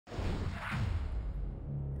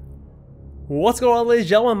What's going on, ladies and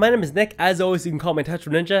gentlemen? My name is Nick. As always, you can call me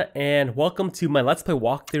Tetro Ninja, and welcome to my Let's Play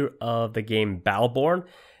walkthrough of the game Battleborn.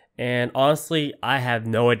 And honestly, I have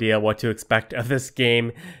no idea what to expect of this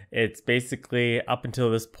game. It's basically, up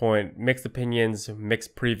until this point, mixed opinions,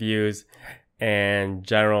 mixed previews, and in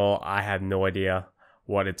general, I have no idea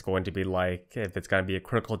what it's going to be like. If it's going to be a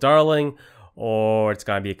critical darling, or it's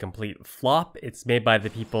going to be a complete flop. It's made by the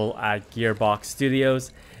people at Gearbox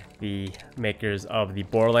Studios, the makers of the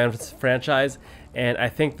Borderlands franchise, and I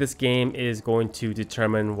think this game is going to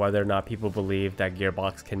determine whether or not people believe that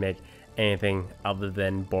Gearbox can make anything other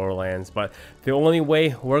than Borderlands. But the only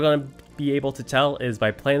way we're going to be able to tell is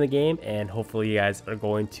by playing the game, and hopefully you guys are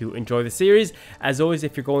going to enjoy the series. As always,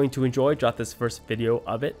 if you're going to enjoy, drop this first video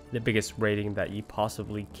of it the biggest rating that you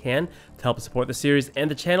possibly can to help support the series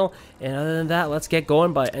and the channel. And other than that, let's get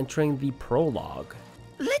going by entering the prologue.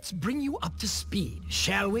 Let's bring you up to speed,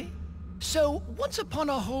 shall we? So, once upon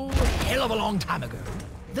a whole hell of a long time ago,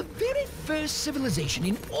 the very first civilization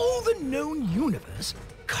in all the known universe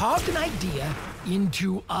carved an idea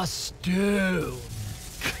into a stone.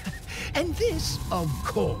 And this, of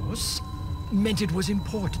course, meant it was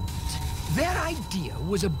important. Their idea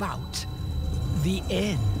was about the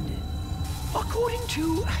end. According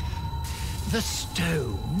to the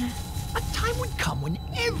stone, a time would come when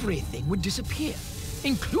everything would disappear,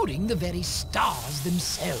 including the very stars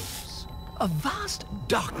themselves. A vast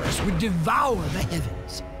darkness would devour the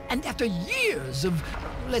heavens, and after years of,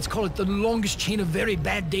 let's call it the longest chain of very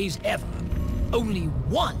bad days ever, only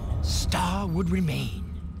one star would remain.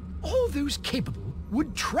 All those capable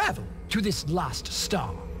would travel to this last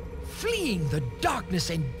star, fleeing the darkness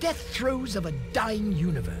and death throes of a dying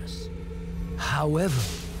universe. However,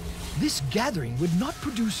 this gathering would not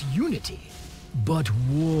produce unity, but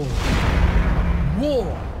war.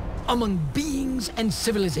 War among beings and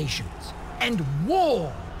civilizations, and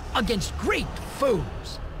war against great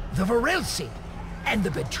foes, the Varelsi and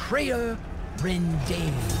the betrayer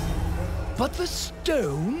Brendane. But the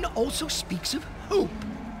stone also speaks of hope.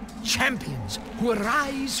 Champions who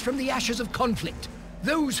arise from the ashes of conflict.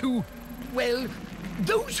 Those who, well,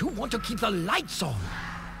 those who want to keep the lights on.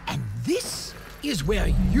 And this is where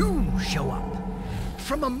you show up.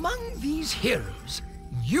 From among these heroes,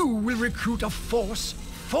 you will recruit a force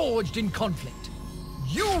forged in conflict.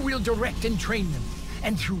 You will direct and train them,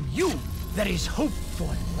 and through you, there is hope for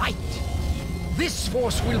light. This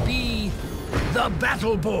force will be the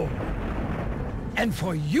Battleborn. And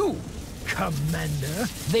for you, Commander,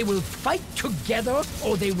 they will fight together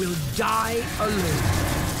or they will die alone.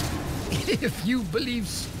 If you believe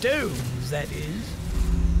stones, that is.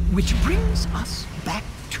 Which brings us back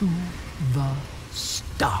to the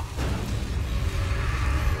start.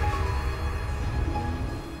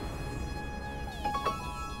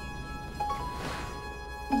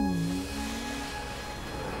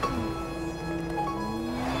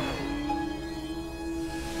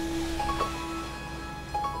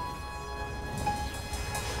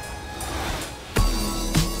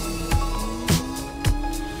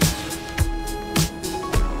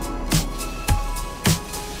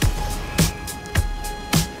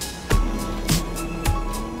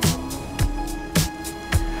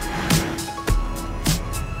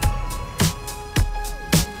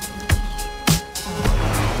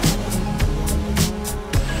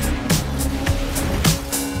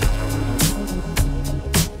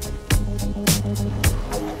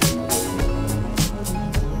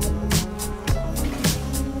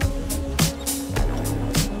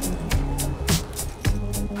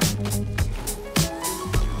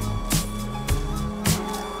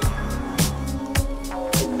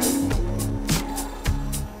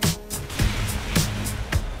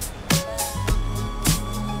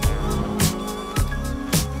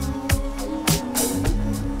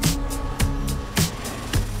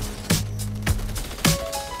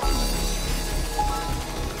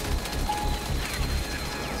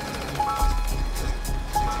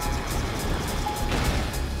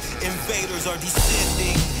 Invaders are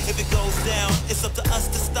descending. If it goes down, it's up to us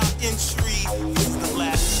to stop entry. This is the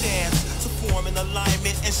last chance to form an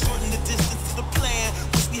alignment and shorten the distance to the plan.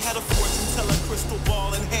 Wish we had a fortune teller crystal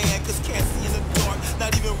ball in hand, cause can't see in the dark,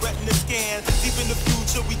 not even retina scan. Deep in the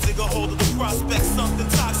future, we dig a hold of the prospect. Something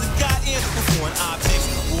toxic got in with foreign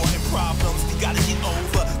objects, war and problems we gotta get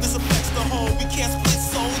over. This affects the whole, we can't split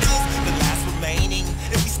soldiers. The last remaining,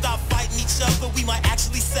 if we stop fighting each other, we might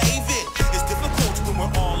actually save it. It's difficult when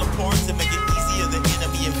we're all apart to make it easier. The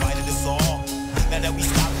enemy invited us all. Now that we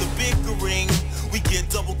stop the bickering, we get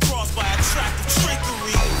double crossed by attractive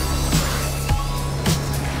trickery.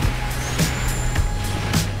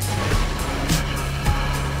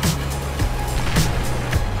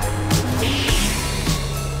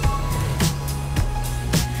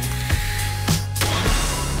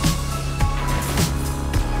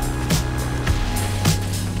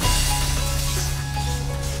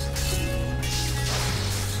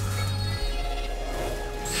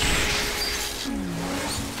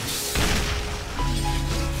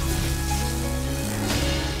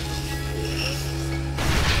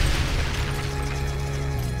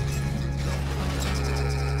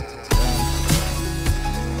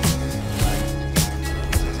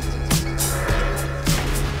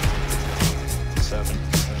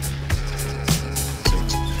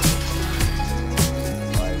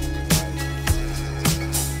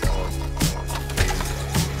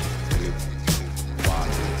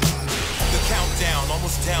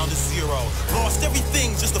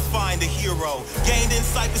 hero. Gained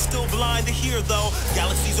insight but still blind to hear though.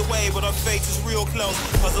 Galaxies away but our fate is real close.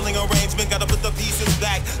 Puzzling arrangement, gotta put the pieces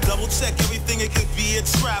back. Double check everything, it could be a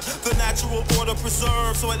trap. The natural order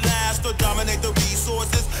preserved so it lasts or dominate the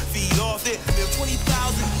resources. Feed off it, live 20,000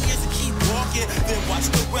 years and keep walking. Then watch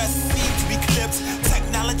the rest seem to be clipped.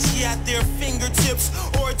 Technology at their fingertips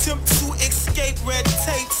or attempt to escape red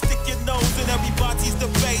tape. Stick your nose in everybody's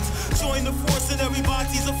debate. Join the force and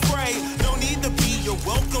everybody's afraid. No need to be, you're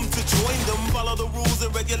welcome to join them. Follow the rules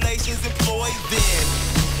and regulations employed then.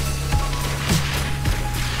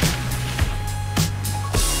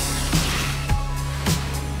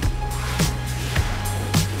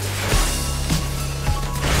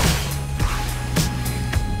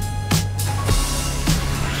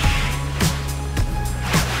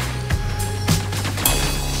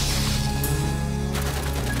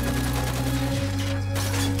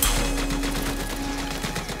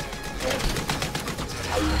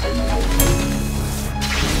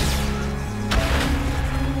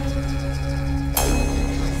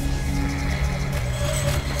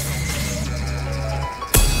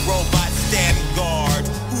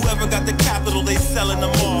 Got the capital, they selling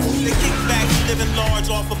them off. They kick back, living large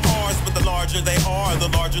off of ours, but the larger they are, the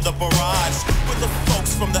larger the barrage. With the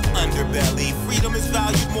folks from the underbelly, freedom is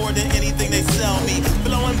valued more than anything they sell me.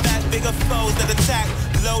 Blowing back bigger foes that attack,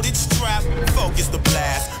 loaded strap, focus the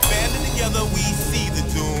blast. Banding together, we see the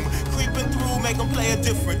doom. Creeping through, make them play a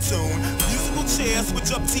different tune. Musical chairs,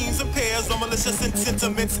 switch up teams and pairs. No malicious and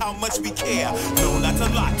sentiments, how much we care. No, that's a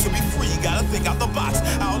lot. To be free, gotta think out the box.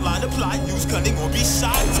 Outline the plot, use cunning or be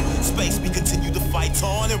shot. Space, we continue to fight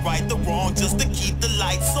on and right the wrong just to keep the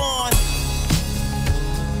lights on.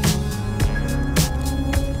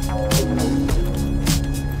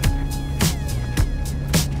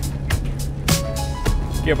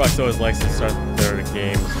 Gearbox always likes to start their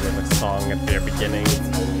games with a song at their beginning.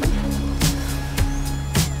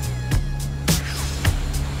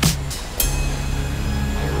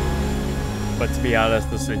 But to be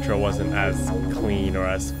honest, this intro wasn't as clean or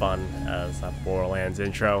as fun as Borderlands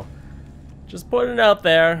intro. Just putting it out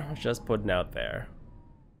there. Just putting it out there.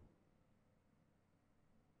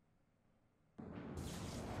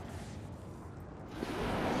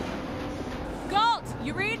 Galt,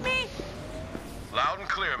 you read me? Loud and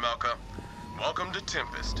clear, Melka. Welcome to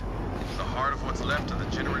Tempest, the heart of what's left of the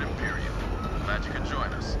Generate Imperium. Glad you could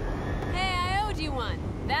join us. Hey, I owed you one.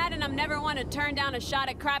 That and I'm never one to turn down a shot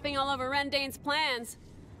at crapping all over Rendain's plans.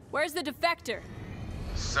 Where's the defector?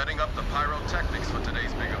 Setting up the pyrotechnics for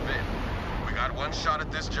today's big event. We got one shot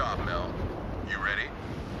at this job, Mel. You ready?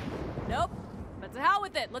 Nope. But to hell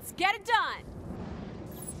with it. Let's get it done.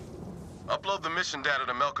 Upload the mission data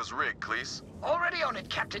to Melka's rig, Cleese. Already on it,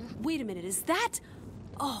 Captain. Wait a minute, is that?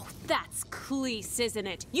 Oh, that's Cleese, isn't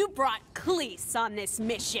it? You brought Cleese on this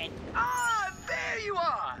mission. Ah, there you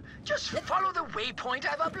are. Just follow the waypoint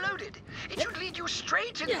I've uploaded. It should lead you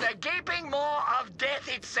straight into the gaping maw of death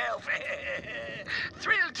itself.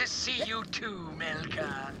 Thrilled to see you too,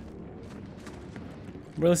 Melka.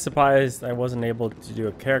 I'm really surprised I wasn't able to do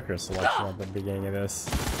a character selection at the beginning of this.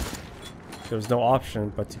 There was no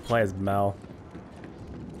option but to play as Mel.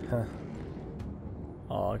 Huh.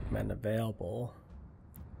 Augment available.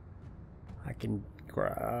 I can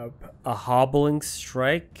grab a hobbling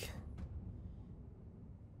strike.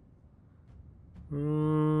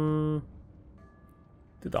 Do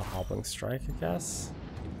the hobbling strike, I guess.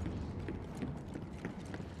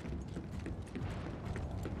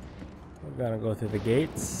 We're gonna go through the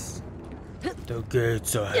gates. The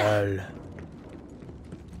gates of hell.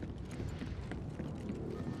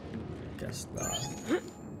 Guess not.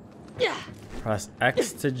 Press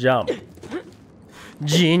X to jump.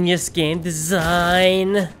 Genius game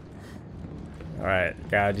design. Alright,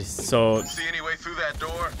 God, so See any way through that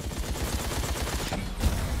door?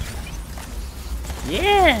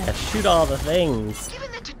 yeah, shoot all the things.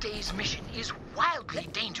 Given that today's mission is wildly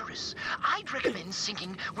dangerous, I'd recommend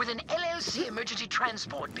syncing with an LLC emergency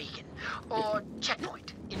transport beacon, or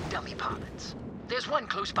checkpoint in dummy parlance. There's one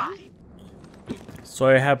close by. So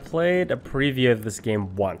I have played a preview of this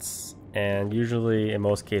game once, and usually in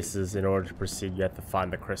most cases in order to proceed you have to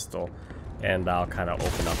find the crystal, and I'll kind of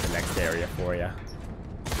open up the next area for you.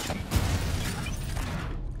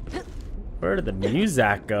 Where did the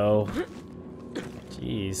music go?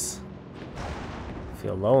 Jeez. I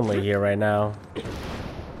feel lonely here right now.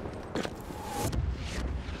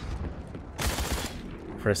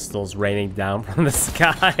 Crystals raining down from the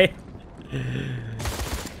sky.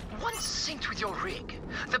 Once synced with your rig,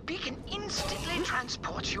 the beacon instantly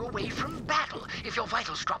transports you away from battle if your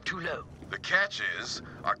vitals drop too low. The catch is,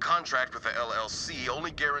 our contract with the LLC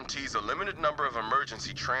only guarantees a limited number of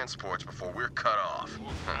emergency transports before we're cut off.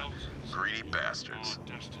 Greedy bastards.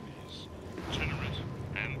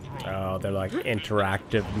 Oh, they're like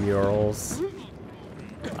interactive murals.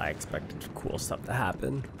 I expected cool stuff to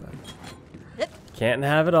happen, but can't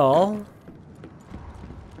have it all.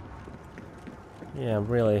 Yeah,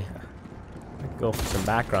 really. I'd go for some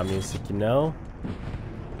background music, you know?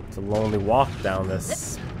 It's a lonely walk down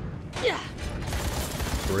this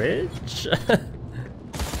bridge.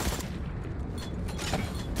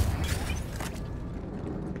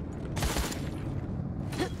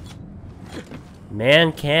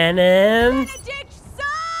 Man cannon. Benedict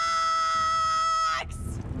sucks!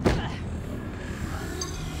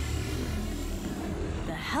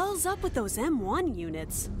 The hell's up with those M1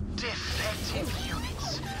 units? Defective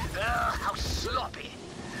units. Ugh, how sloppy.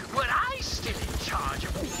 Were I still in charge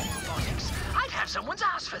of robotics, I'd have someone's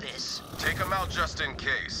ass for this. Take them out just in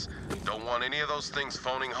case. Don't want any of those things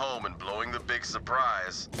phoning home and blowing the big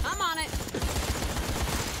surprise. I'm on it.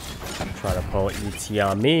 Try to pull ET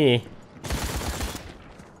on me.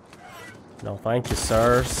 No, thank you,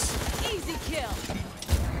 sirs. Easy kill.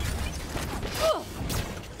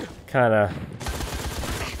 Kind of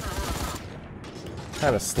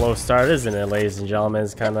slow start, isn't it, ladies and gentlemen?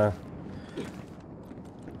 It's kind of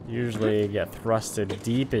usually get thrusted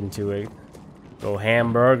deep into it. Go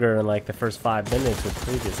hamburger in like the first 5 minutes with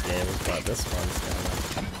previous games, but this one's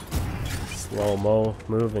kind of slow-mo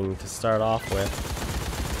moving to start off with.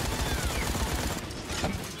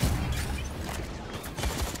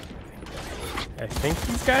 I think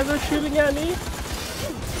these guys are shooting at me.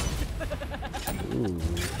 Ooh.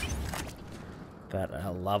 That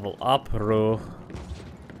level up, Ru.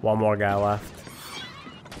 One more guy left.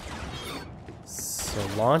 So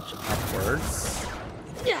launch upwards.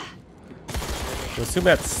 Yeah. So assume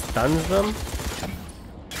that stuns them.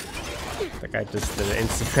 That guy just did an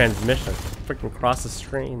instant transmission. Freaking cross the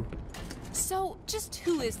screen. So, just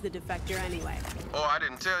who is the defector anyway? Oh, I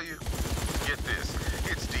didn't tell you. Get this.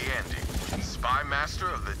 It's D'Andy, Spy Master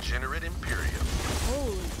of the Generate Imperium.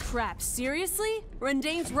 Holy crap, seriously?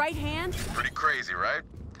 Rendane's right hand? Pretty crazy, right?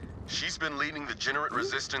 She's been leading the Generate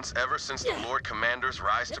Resistance ever since the Lord Commander's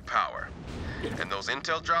rise to power. And those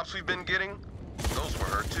intel drops we've been getting, those were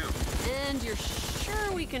her too. And you're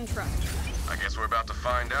sure we can trust? I guess we're about to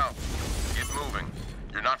find out. Get moving.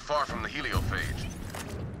 You're not far from the heliophage.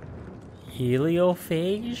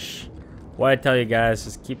 Heliophage? What I tell you guys,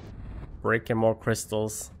 just keep breaking more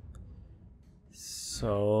crystals.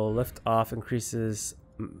 So lift off increases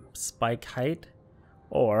spike height,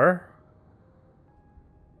 or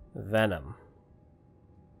venom.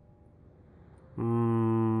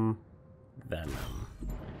 Venom.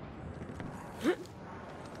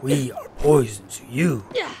 We are poison to you,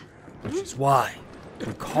 which is why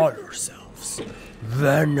we call ourselves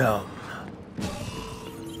Venom.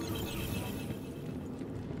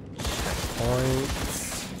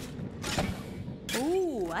 Points.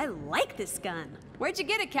 Ooh, I like this gun. Where'd you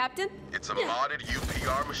get it, Captain? It's a modded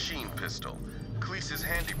UPR machine pistol. Cleese's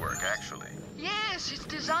handiwork, actually. Yes, it's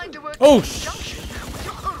designed to work Oh, in conjunction with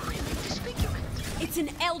your horrific disfigurement. It's an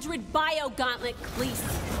Eldred bio gauntlet, Cleese.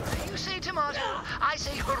 You say tomato, I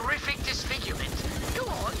say horrific disfigurement. Go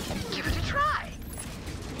on, give it a try.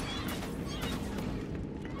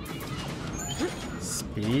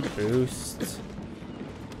 Speed boost.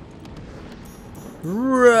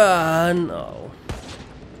 Run! Oh.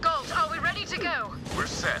 Gold, are we ready to go? We're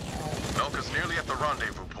set. Melka's nearly at the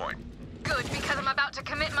rendezvous point. Good, because I'm about to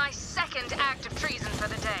commit my second act of treason for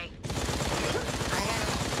the day.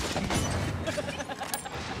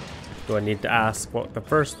 Do I need to ask what the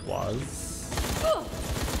first was?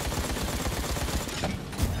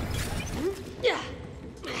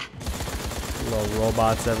 Little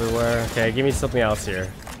robots everywhere. Okay, give me something else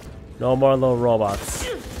here. No more little robots.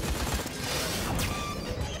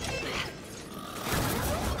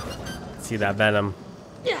 See that venom?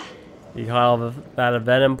 You call that a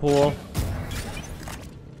venom pool?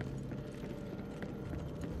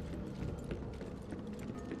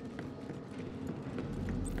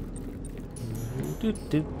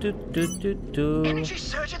 Energy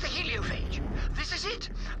surge at the heliophage. This is it.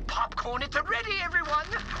 Popcorn at the ready, everyone.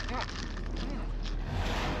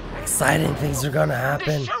 Exciting things are gonna The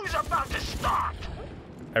happen. show's about to start.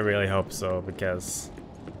 I really hope so, because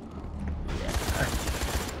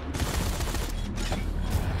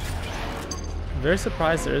I'm very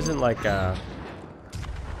surprised there isn't like a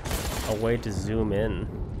way to zoom in.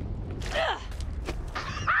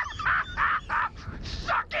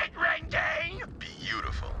 Suck it, Rendane.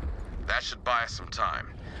 Beautiful. That should buy us some time.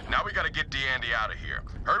 Now we gotta get D'Andy out of here.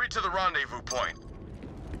 Hurry to the rendezvous point.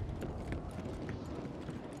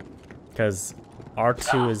 Because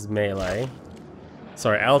R2 is melee.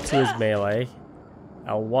 Sorry, L2 is melee.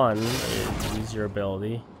 L1 is use your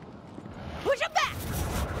ability. Push him back!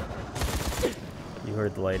 You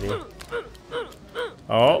heard the lady.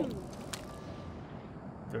 Oh!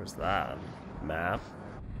 There's that map.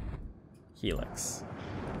 Helix.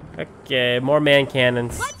 Okay, more man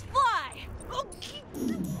cannons. Let's fly! Oh,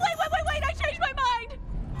 wait! I changed my mind!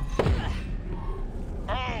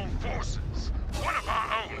 All forces, one of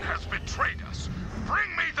our own has betrayed us. Bring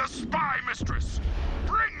me the spy mistress.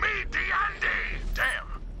 Bring me D'Andy.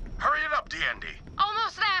 Damn. Hurry it up, D'Andy.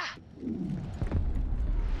 Almost there.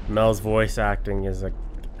 Mel's voice acting is a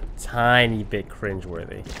tiny bit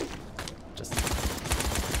cringeworthy. Just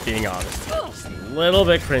being honest. Just a little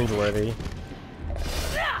bit cringeworthy.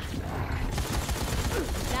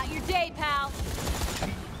 Not your day, pal.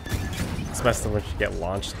 Especially when you get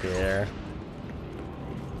launched in the air.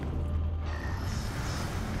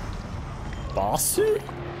 Bossy?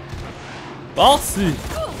 Bossy!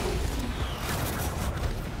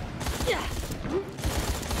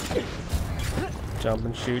 Jump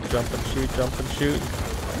and shoot, jump and shoot, jump and shoot.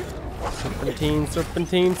 Serpentine,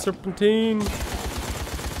 serpentine, serpentine. Is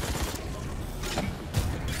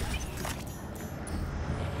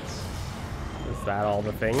that all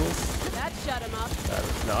the things? That shut him up. That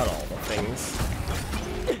is not all the things.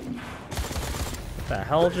 What the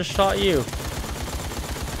hell just shot you?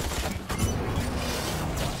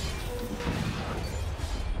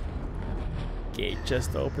 Gate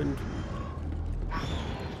just opened.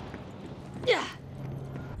 Yeah.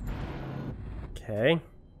 Okay.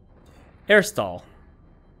 Air stall.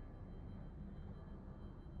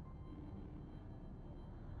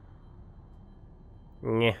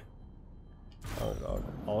 Yeah.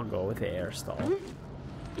 I'll go with the air stall.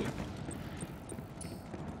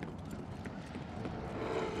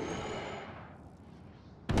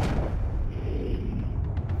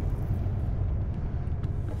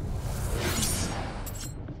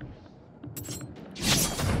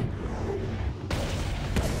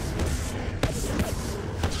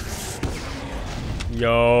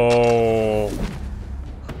 Yo,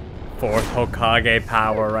 fourth Hokage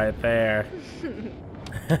power right there.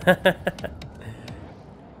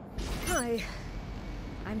 Hi,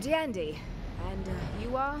 I'm D'Andy, and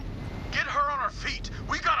you are? Get her on her feet.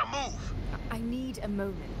 We gotta move. I need a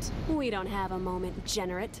moment. We don't have a moment,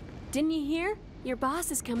 Degenerate. Didn't you hear? Your boss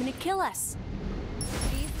is coming to kill us.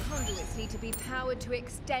 These conduits need to be powered to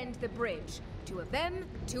extend the bridge. 2 of them,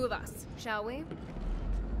 2 of us, shall we?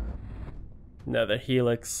 Another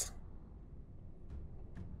Helix.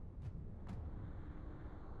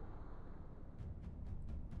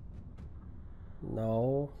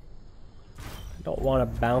 No. I don't want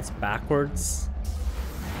to bounce backwards.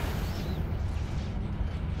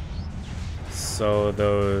 So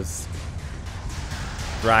those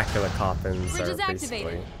Dracula coffins Bridge are is basically...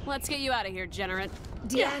 activated. Let's get you out of here, Degenerate.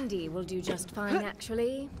 D'Andy will do just fine,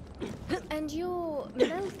 actually. And you're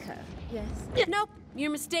Melka, yes? Nope,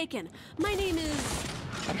 you're mistaken. My name is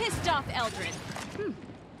Pissed Off Eldred.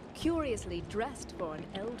 Curiously dressed for an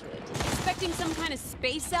Eldred. Expecting some kind of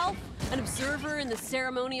space elf? An observer in the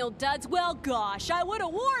ceremonial duds? Well, gosh, I would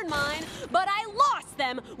have worn mine, but I lost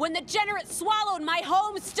them when the Degenerate swallowed my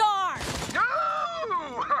home star!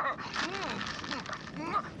 No!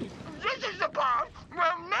 This is the part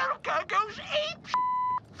where Melka goes ape.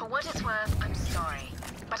 For what it's worth, I'm sorry.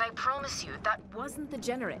 But I promise you that Wasn't the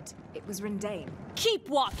Degenerate, it was Rendane. Keep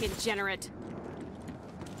walking, Degenerate.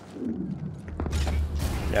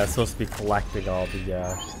 Yeah, it's supposed to be collecting all the,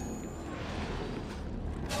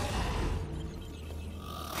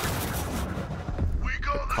 We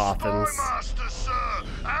got the coffins. Spy Master, sir,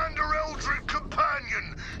 and her Eldritch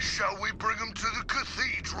companion. Shall we bring them to the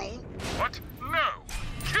cathedral? What? No!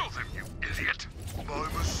 Kill them, you idiot! My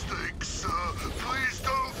mistake, sir. Please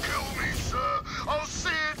don't kill me, sir. I'll see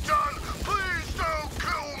it done. Please don't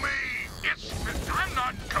kill me. I'm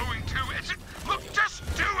not going to. Look, just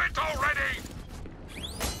do it already.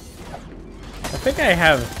 I think I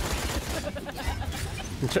have...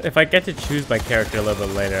 If I get to choose my character a little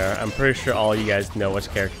bit later, I'm pretty sure all you guys know which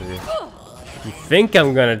character you think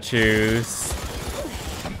I'm gonna choose.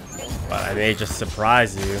 But I may just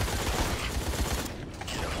surprise you.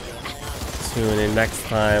 Tune in next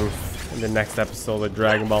time, in the next episode of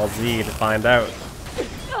Dragon Ball Z to find out.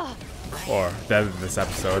 Or the end of this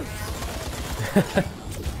episode.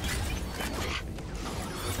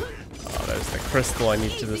 Oh, there's the crystal I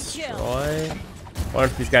need to destroy. I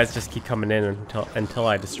wonder if these guys just keep coming in until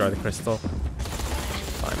I destroy the crystal.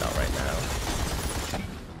 Find out right now.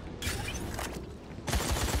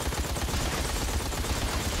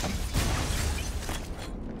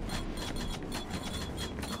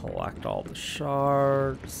 Collect all the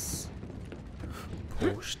shards.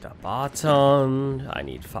 Push the button. I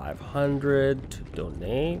need 500 to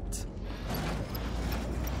donate.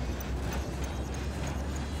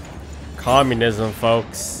 Communism,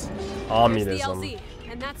 folks. Communism. Where's the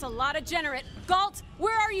LZ? And that's a lot of generate. Galt,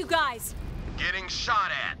 where are you guys? Getting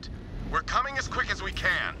shot at. We're coming as quick as we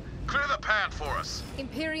can. Clear the path for us.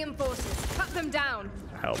 Imperium forces, cut them down.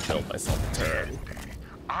 I'll build myself a turret.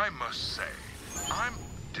 I must say, I'm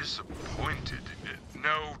disappointed.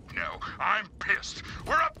 No, I'm pissed.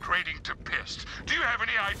 We're upgrading to pissed. Do you have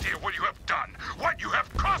any idea what you have done? What you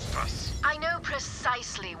have cost us? I know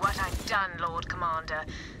precisely what I've done, Lord Commander.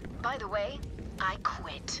 By the way, I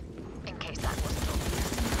quit. In case that wasn't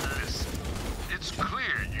obvious. Listen, it's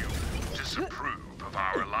clear you disapprove of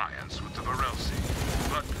our alliance with the Varelsi,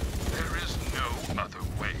 but there is no other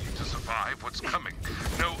way to survive what's coming.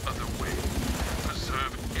 No other way to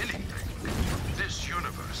preserve anything from this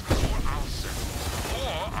universe, or ourselves,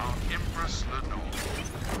 or our Empress Lenore.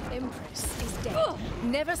 Empress is dead.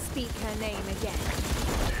 Never speak her name again.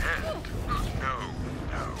 Dead? No.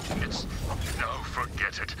 No,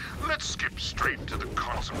 forget it. Let's skip straight to the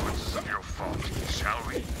consequences of your fault, shall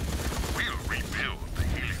we? We'll rebuild the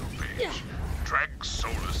heliopage, drag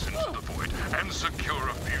Solus into the void, and secure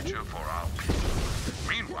a future for our people.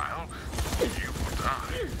 Meanwhile, you will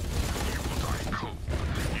die. You will die cold.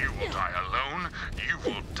 You will die alone. You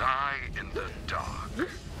will die in the dark.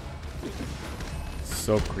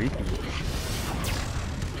 So creepy.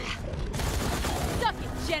 Suck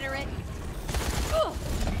it, generate.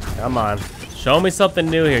 Come on. Show me something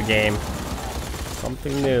new here, game.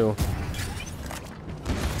 Something new.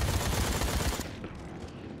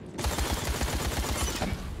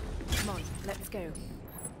 Come on, let's go.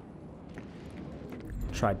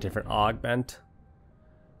 Try different augment.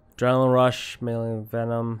 Adrenaline rush, melee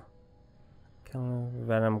venom. Killing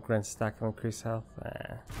venom grants stack of increased health.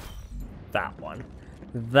 That one.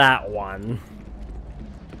 That one.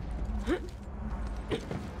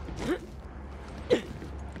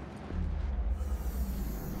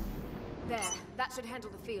 There, that should handle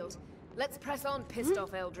the field. Let's press on, pissed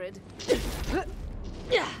off Eldred.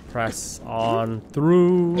 Press on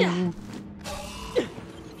through.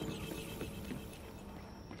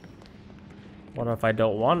 What if I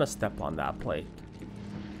don't want to step on that plate?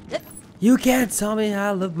 You can't tell me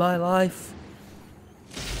how to live my life.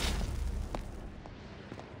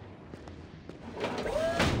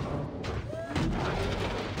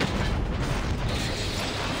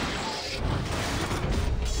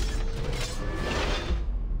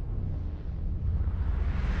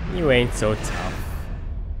 You ain't so tough.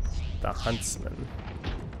 The huntsman.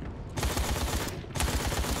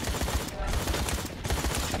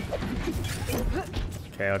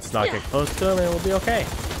 Okay, let's not get close to him and we'll be okay.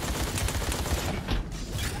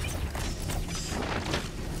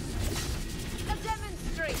 A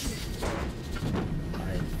demonstration.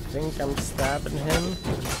 I think I'm stabbing him.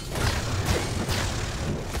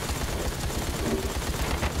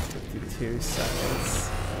 52 seconds.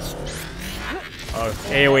 Oh,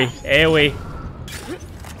 AoE, AoE.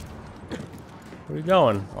 Where are we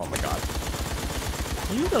going? Oh my god.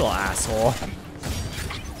 You little asshole.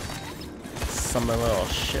 Some little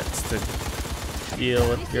shits to deal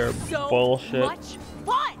with your So bullshit. much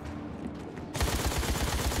fun.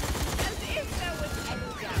 As if there was any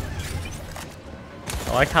doubt. I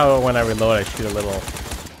like how when I reload, I shoot a little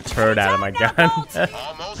turd out of my gun. Almost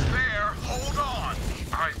there. Hold on.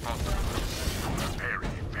 I fought the Varelsi for a very,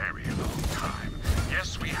 very long time.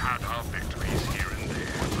 Yes, we had our victories here and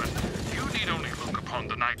there, but you need only look upon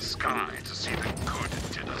the night sky to see the good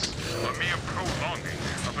it did us. A mere prolonging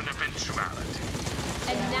of an eventuality.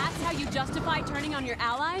 And that's how you justify turning on your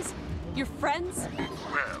allies? Your friends?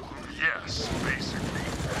 Well, yes, basically.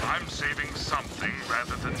 I'm saving something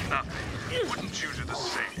rather than nothing. Wouldn't you do the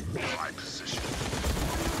same in my position?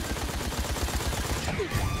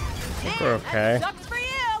 We're okay. Sucks for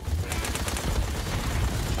you.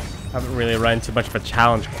 Haven't really run too much of a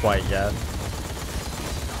challenge quite yet.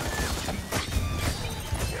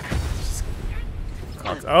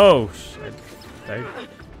 Oh shit!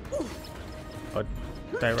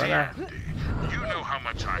 Did I run out? Dandy, you know how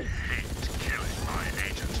much I hate killing my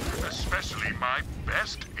agents, especially my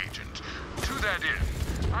best agent. To that end,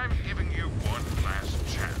 I'm giving you one last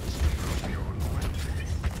chance to prove your loyalty.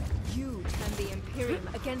 You turned the Imperium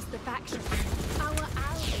against the faction. Our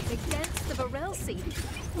allies against the Varelsi.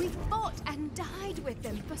 We fought and died with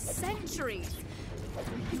them for centuries.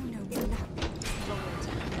 You know nothing of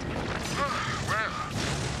loyalty. Well,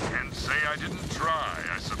 can't say I didn't try,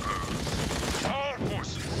 I suppose. All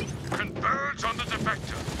forces, converge on the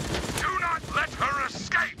defector. Do not let her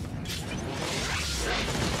escape!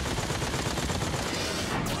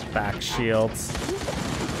 back shields.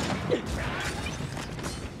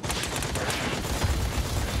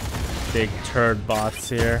 Big turd bots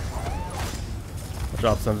here.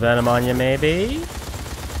 Drop some venom on you, maybe.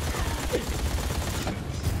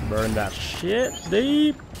 Burn that shit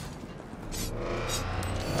deep.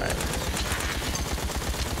 Alright.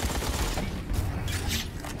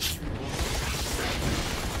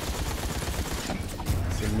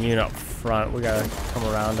 It's immune up front. We gotta come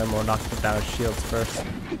around him or knock down his shields first.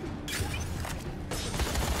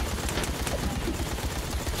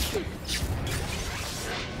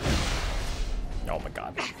 Oh my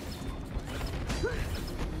god.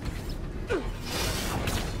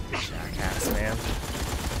 Jackass, man.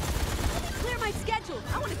 Clear my schedule.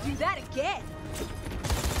 I want to do that again.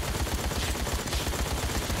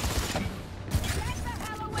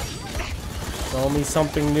 Show me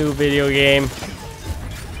something new, video game.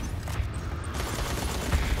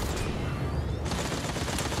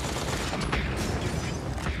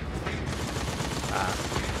 Ah.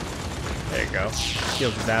 There you go.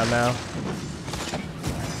 Shields are down now.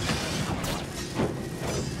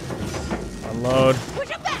 Unload.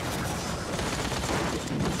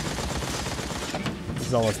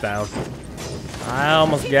 He's almost down. I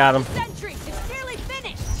almost got him. It's nearly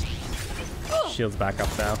finished. Shield's back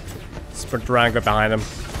up now. Sprint around, get behind him.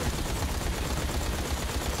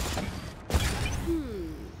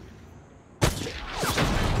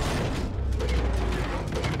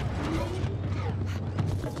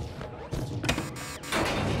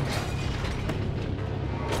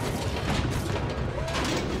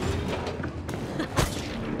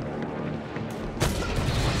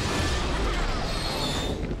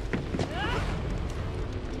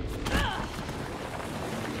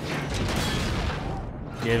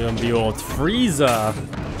 Give him the old Frieza.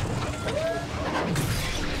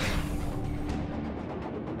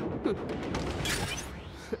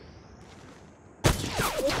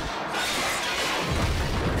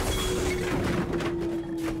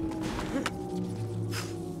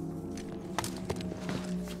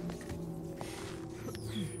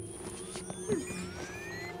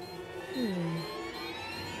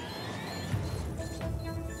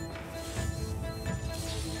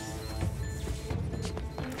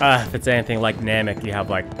 If it's anything like Namek, you have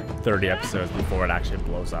like 30 episodes before it actually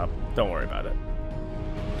blows up. Don't worry about it.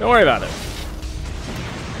 Don't worry about it.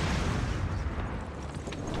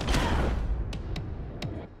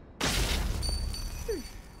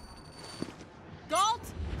 Galt,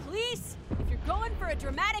 please, if you're going for a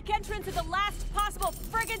dramatic entrance at the last possible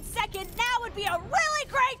friggin' second, now would be a really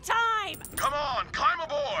great time! Come on, climb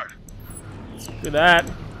aboard! Do that.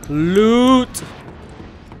 Loot!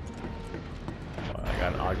 I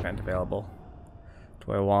got an augment available.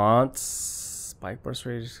 Do I want spike burst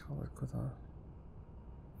rage?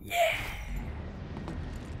 Yeah.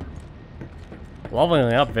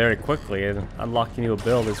 Leveling up very quickly and unlocking new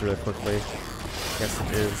abilities really quickly. I guess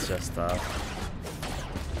it is just a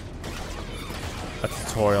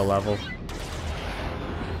tutorial level.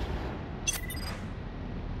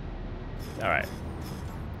 All right.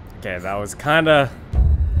 Okay, that was kind of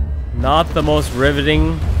not the most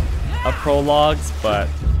riveting of prologues, but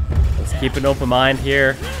let's keep an open mind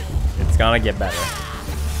here. It's gonna get better.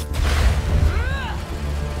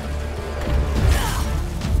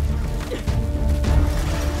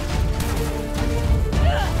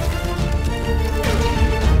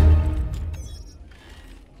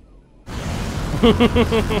 Come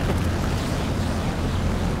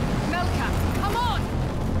on!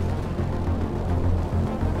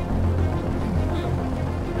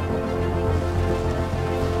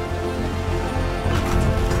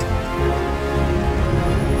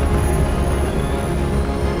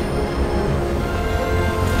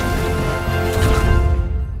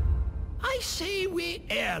 I say we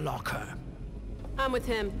airlock her. I'm with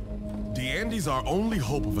him. D'Andy's our only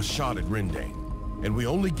hope of a shot at Rendane. And we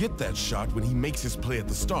only get that shot when he makes his play at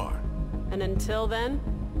the Star. And until then,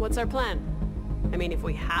 what's our plan? I mean, if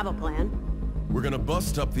we have a plan. We're gonna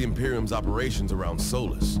bust up the Imperium's operations around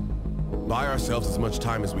Solus. Buy ourselves as much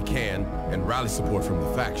time as we can, and rally support from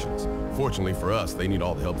the factions. Fortunately for us, they need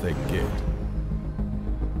all the help they can get.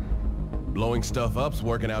 Blowing stuff up's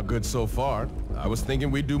working out good so far. I was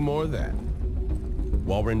thinking we'd do more of that.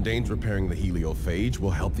 While Rendane's repairing the heliophage,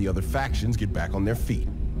 we'll help the other factions get back on their feet.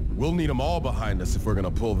 We'll need them all behind us if we're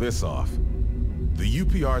gonna pull this off. The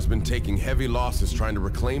UPR's been taking heavy losses trying to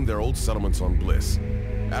reclaim their old settlements on Bliss.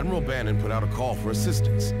 Admiral Bannon put out a call for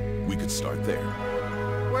assistance. We could start there.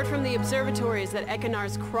 Word from the observatory is that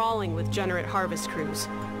Ekanar's crawling with Generate harvest crews.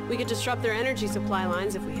 We could disrupt their energy supply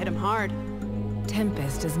lines if we hit them hard.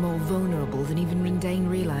 Tempest is more vulnerable than even Rendane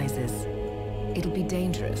realizes. It'll be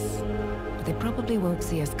dangerous, but they probably won't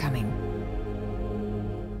see us coming.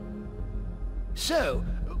 So,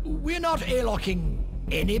 we're not airlocking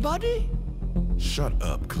anybody? Shut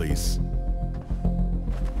up, Cleese.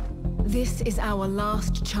 This is our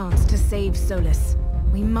last chance to save Solus.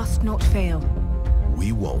 We must not fail.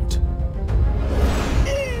 We won't.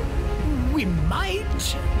 We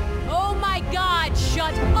might. Oh my god,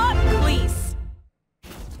 shut up, please!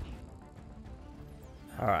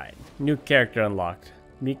 Alright, new character unlocked.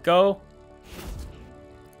 Miko,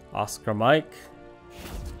 Oscar Mike,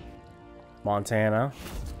 Montana,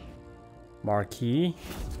 Marquis,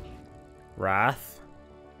 Wrath,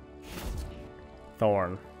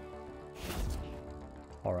 Thorn,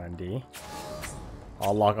 R&D.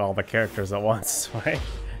 I'll lock all the characters at once, right?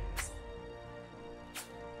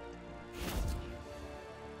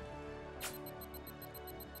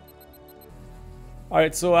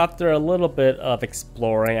 Alright, so after a little bit of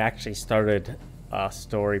exploring, I actually started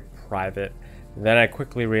story private. Then I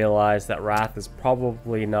quickly realized that Wrath is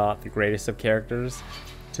probably not the greatest of characters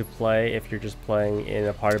to play if you're just playing in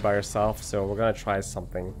a party by yourself. So we're going to try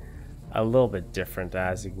something a little bit different.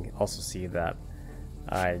 As you can also see that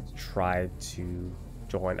I tried to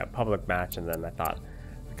join a public match, and then I thought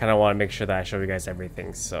I kind of want to make sure that I show you guys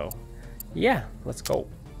everything. So yeah, let's go.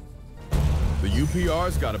 The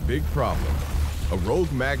UPR's got a big problem. A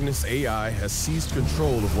rogue Magnus AI has seized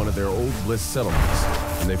control of one of their old Bliss settlements,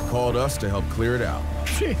 and they've called us to help clear it out.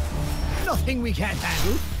 Nothing we can't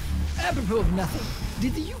handle. Apropos of nothing,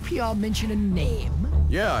 did the UPR mention a name?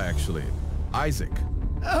 Yeah, actually. Isaac.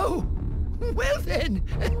 Oh, well then,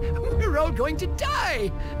 we're all going to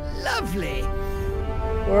die. Lovely.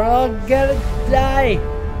 We're all gonna die.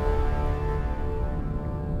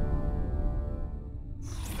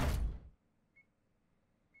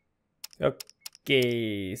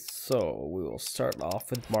 Okay, so we will start off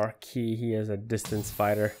with Marquis. He is a distance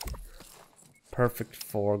fighter. Perfect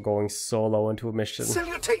for going solo into a mission.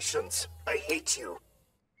 Salutations. I hate you.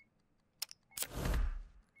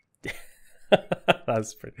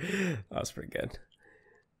 That's pretty good.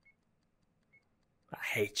 I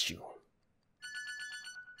hate you.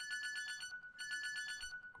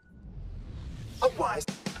 A wise.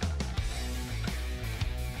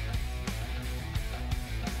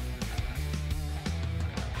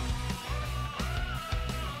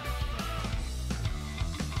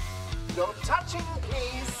 No touching,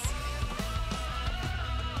 please.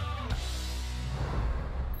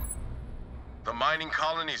 The mining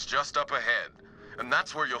colony's just up ahead, and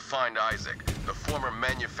that's where you'll find Isaac, the former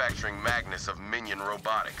manufacturing Magnus of Minion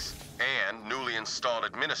Robotics, and newly installed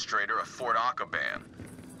administrator of Fort Akaban.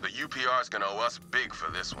 The UPR's gonna owe us big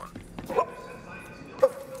for this one.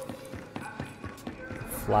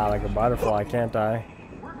 Fly like a butterfly, can't I?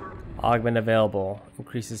 Augment available.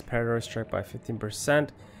 Increases Paradox strike by 15%.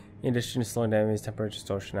 In addition to slowing down enemies' temporary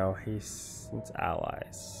distortion, now hastens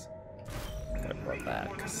allies. Good about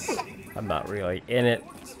that, because I'm not really in it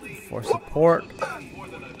for support.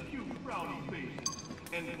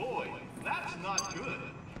 And boy, that's not good.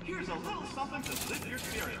 Here's a little something to lift your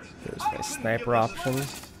spirits. There's my sniper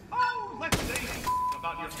options. Oh, let's say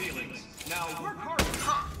about your feelings. Now work hard.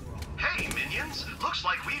 Huh. Hey, minions. Looks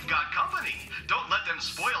like we've got company. Don't let them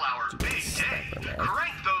spoil our big day.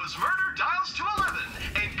 Crank those murder dials to 11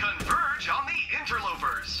 and converge on the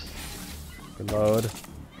interlopers. Reload.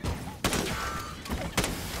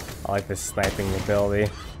 I like this sniping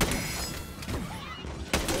ability.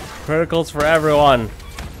 Criticals for everyone.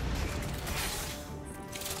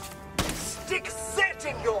 Stick set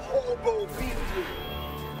in your hobo building.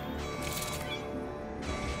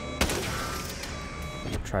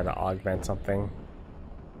 Try to augment something.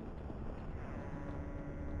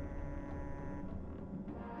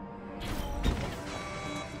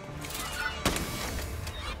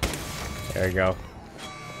 There we go.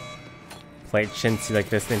 Play chintzy like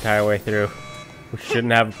this the entire way through. We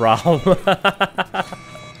shouldn't have a problem. What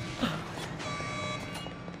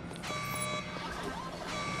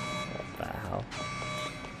the hell?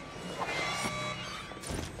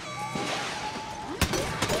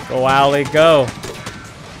 Go, Owly, go!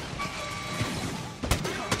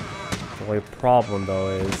 The only problem though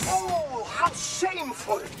is... Oh, how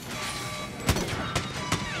shameful!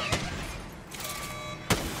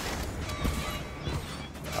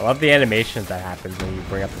 I love the animations that happens when you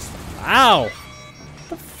bring up this. Ow!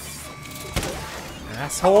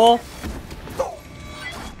 Asshole!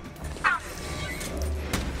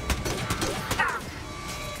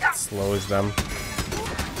 Slows them.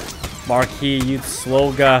 Marquis, you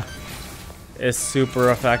sloga, is super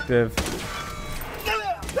effective.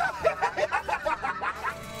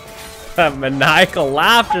 Maniacal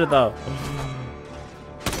laughter though.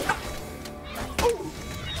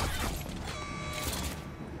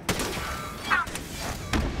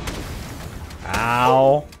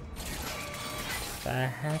 Ow. The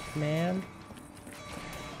heck, man?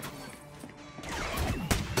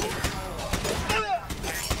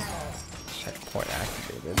 Checkpoint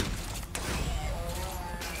activated.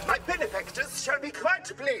 My benefactors shall be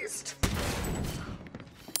quite pleased.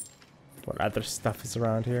 What other stuff is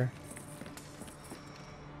around here?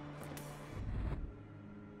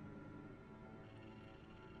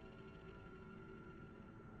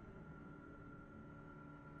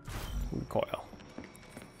 Recoil.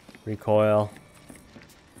 Recoil.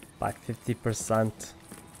 By 50%.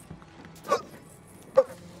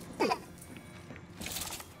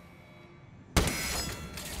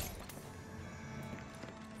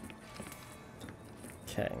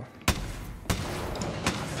 Okay.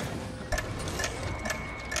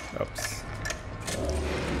 Oops.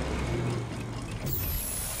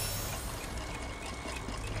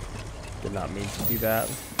 Did not mean to do that.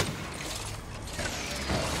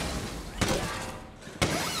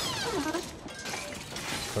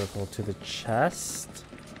 Critical to the chest.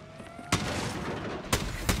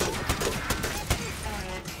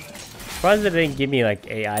 Surprised they didn't give me like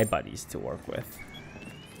AI buddies to work with.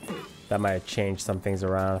 That might have changed some things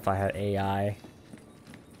around if I had AI.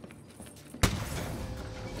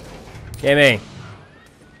 Gimme!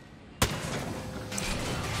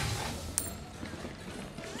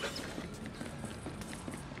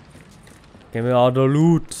 Give me all the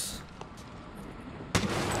loot!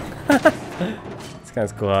 This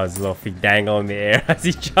guy's cool how his little feet dangle in the air as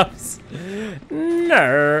he jumps.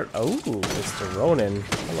 Nerd! Oh, Mr. Ronin.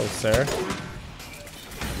 Hello, sir.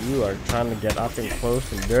 You are trying to get up and close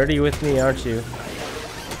and dirty with me, aren't you?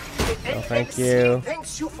 Oh, thank you.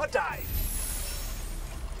 Thanks you for dying.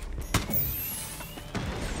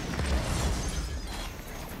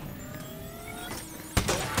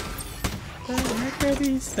 What the heck are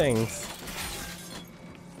these things?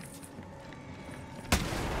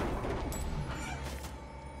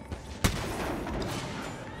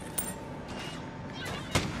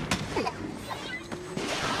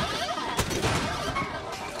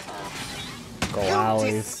 Go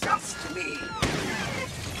alleys. Disgust me.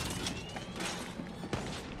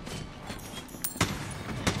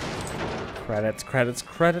 Credits, credits,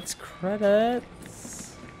 credits,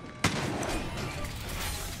 credits.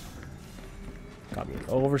 Got me an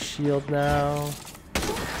overshield now.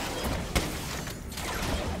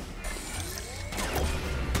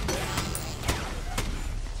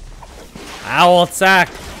 Owl attack!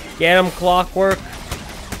 Get him, Clockwork!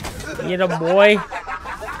 Get him, boy!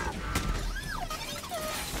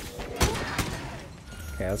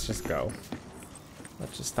 Okay, let's just go.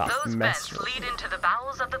 Let's just stop Those messing. vents lead into the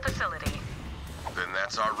bowels of the facility. Then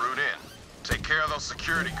that's our route in. Take care of those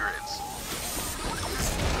security grids.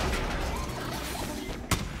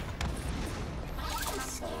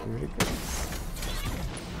 Let's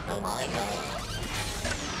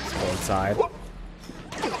go inside.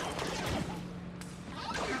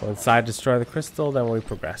 Go inside, destroy the crystal, then we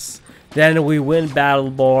progress. Then we win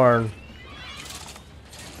Battleborn.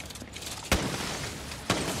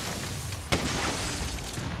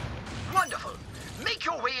 Wonderful. Make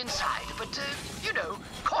your way inside, but, you know,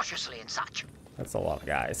 cautiously and such. That's a lot of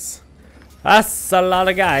guys. That's a lot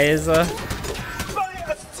of guys. By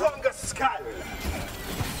a stronger skull.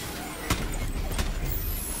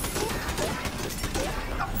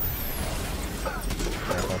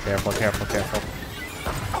 Careful, careful, careful, careful.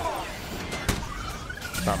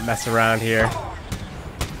 Not mess around here.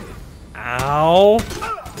 Ow!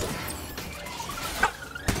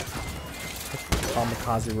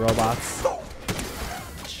 Kamikaze robots.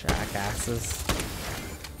 Jackasses.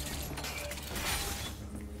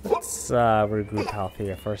 Let's regroup health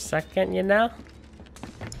here for a second, you know?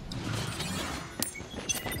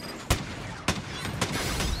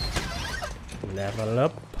 Level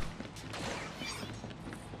up.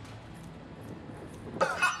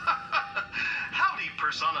 Howdy,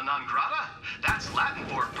 persona non grata. That's Latin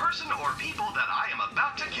for person or people that I am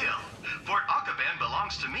about to kill. Fort Akaban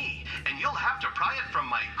belongs to me, and you'll have to pry it from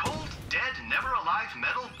my cold, dead, never-alive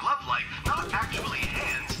metal glove-like, not actually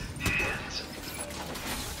hands.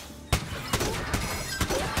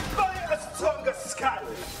 By a stronger skull.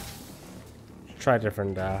 Try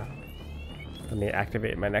different, let me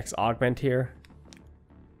activate my next augment here.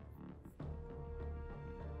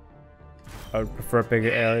 I would prefer a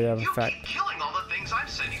bigger area of effect. You keep killing all the things I'm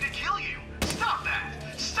sending to kill you. Stop that.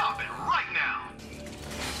 Stop it right now.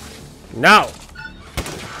 No!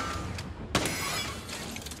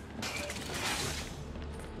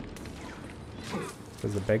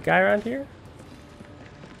 There's a big guy around here?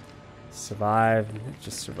 Survive,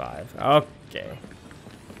 just survive. Okay.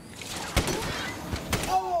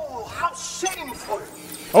 Oh, how shameful.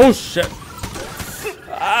 Oh shit!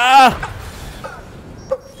 Ah!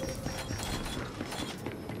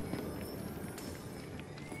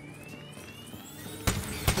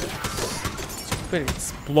 Stupid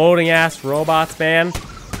exploding ass robots, man!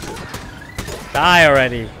 Die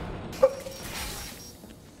already!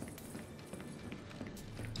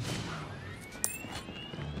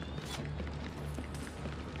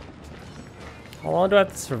 How long do I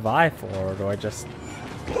have to survive for, or do I just...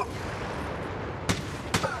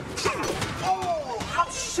 Oh, how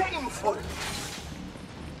shameful!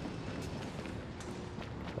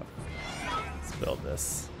 Let's build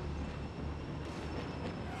this.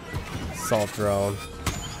 Assault drone.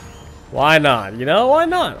 Why not? You know, why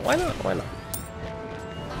not? Why not? Why not?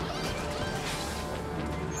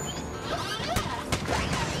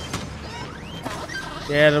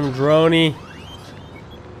 Get him, droney.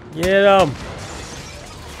 Get him.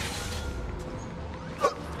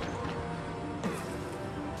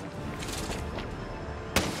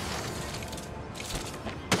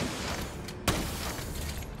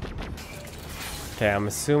 Okay, I'm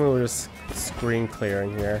assuming we're just screen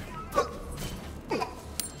clearing here.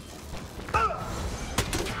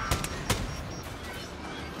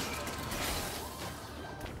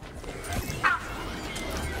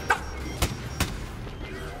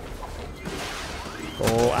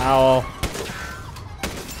 Oh, owl.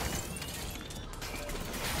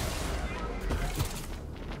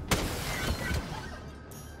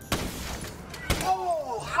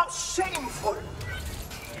 Oh, how shameful!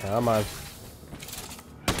 Come on.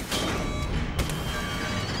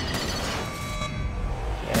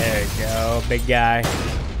 There you go, big guy.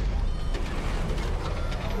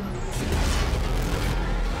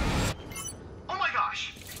 Oh my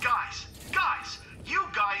gosh! Guys! Guys! You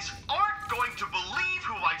guys aren't going to believe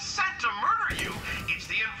who I sent to murder you! It's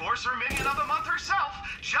the Enforcer Minion of the Month herself!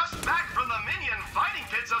 Just back from the Minion fighting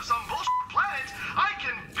pits of some bullshit planet! I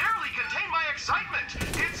can barely contain my excitement!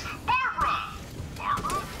 It's Barbara!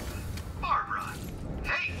 Barbara? Barbara.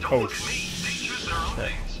 Hey, don't look at me. They choose their own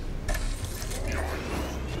things.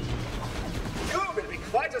 You will be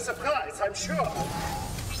quite a surprise, I'm sure.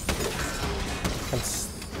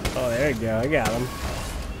 Oh, there you go. I got him.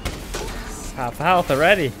 It's half health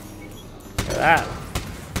already. Look at that.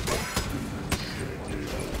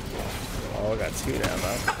 Oh, I got 2 now,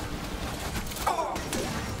 though.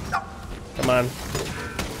 Come on.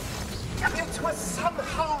 It was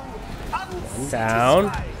somehow I'm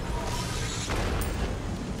down.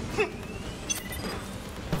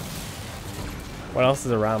 What else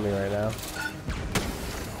is around me right now?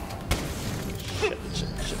 Shit.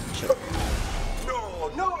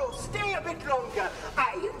 No, stay a bit longer.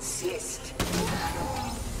 I insist.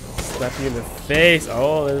 Slap you in the face.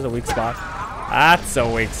 Oh, there's a weak spot. That's a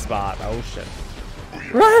weak spot. Oh, shit.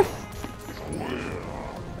 Run!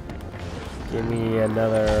 Give me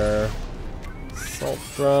another assault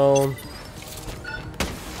drone.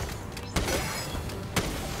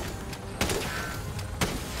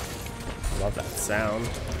 Love that sound.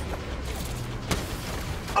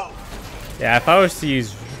 Yeah, if I was to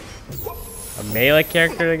use a melee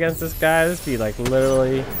character against this guy, this would be like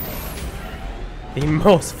literally the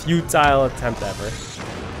most futile attempt ever.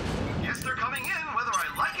 Yes, they're coming in whether I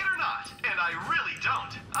like it or not. And I really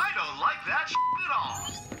don't. I don't like that shit at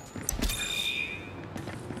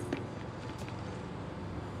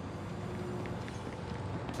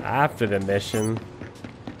all. After the mission.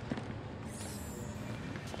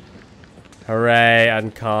 Hooray,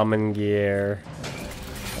 uncommon gear.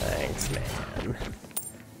 Thanks, man.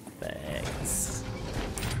 Thanks.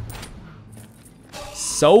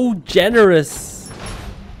 So generous.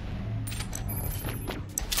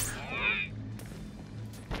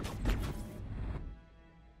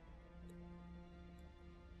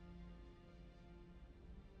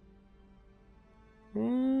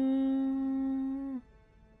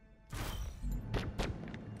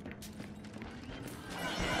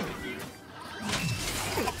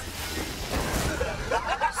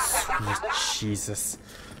 Jesus.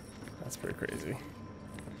 That's pretty crazy.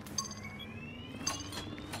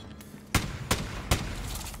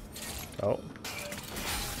 Oh.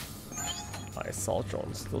 My assault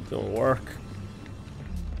drone's still doing work.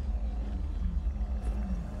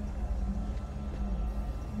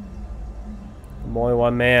 I'm only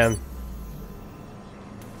one man.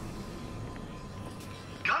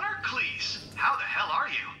 Gunner Cleese, how the hell are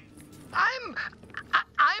you? I'm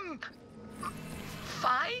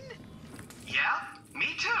fine. Yeah, me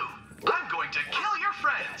too. I'm going to kill your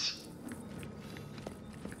friends.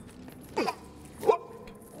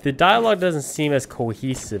 The dialogue doesn't seem as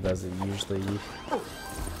cohesive as it usually used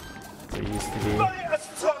to be. By a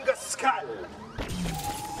stronger skull.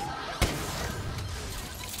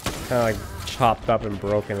 Kind of like chopped up and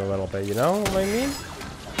broken a little bit, you know what I mean?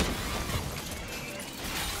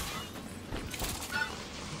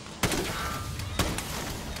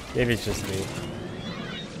 Maybe it's just me.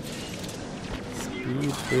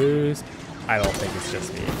 Speed boost. I don't think it's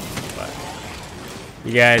just me, but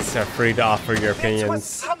you guys are free to offer your opinions. It was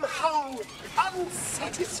somehow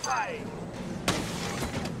unsatisfying.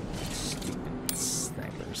 Stupid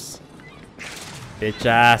snipers. Bitch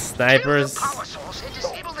ass snipers.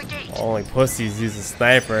 Only pussies use a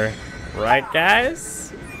sniper. Right,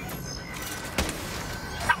 guys?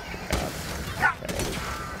 God. Okay.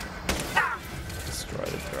 Destroy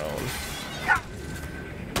the drone.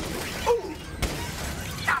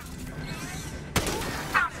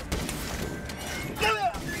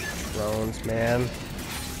 Drones, man.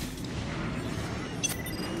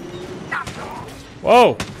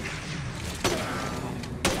 Whoa!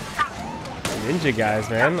 Ninja guys,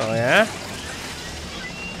 man. Oh, yeah?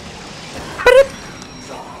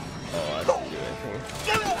 Oh, I didn't do anything.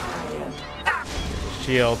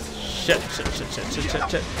 Shield. Shit.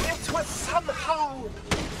 It was somehow.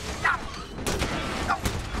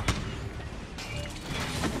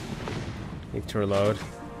 Need to reload.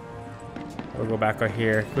 We'll go back out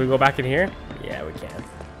here. Can we go back in here? Yeah, we can.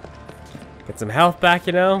 Get some health back,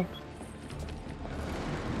 you know?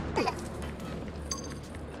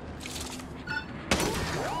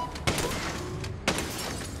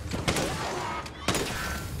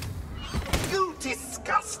 You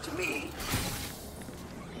disgust me.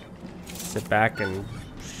 Sit back and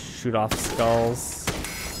shoot off skulls.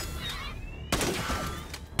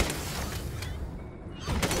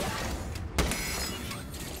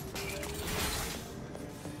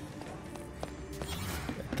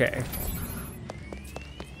 Okay.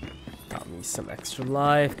 Got me some extra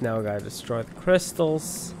life. Now we gotta destroy the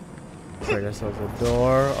crystals. Create ourselves a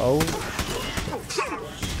door. Oh.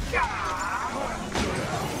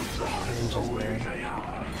 Ninjas, man.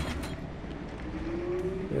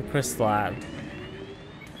 Where the crystal at?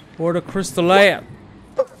 Where the crystal at?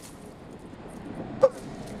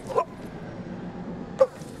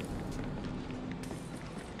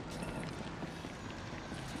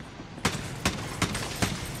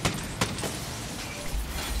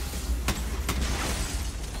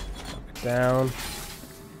 Down.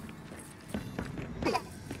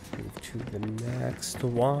 Move to the next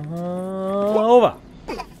one. Over.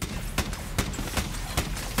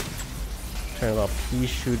 Turn a little pea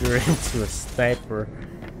shooter into a sniper.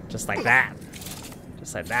 Just like that.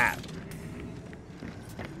 Just like that.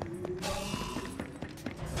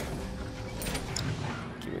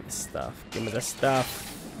 Give me the stuff. Give me the stuff.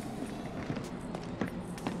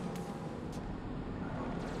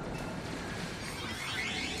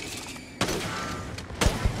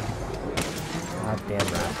 Damn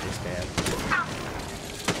raptors, man.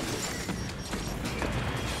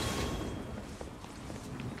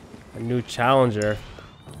 A new challenger.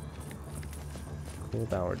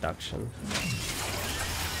 Cooldown reduction.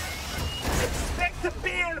 Expect the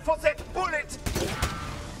bill for that bullet.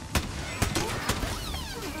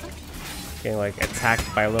 Getting like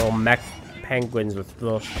attacked by little mech penguins with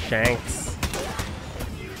little shanks.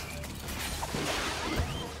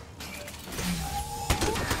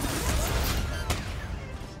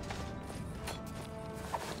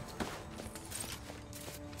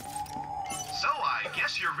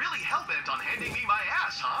 You're really hell-bent on handing me my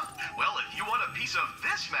ass, huh? Well, if you want a piece of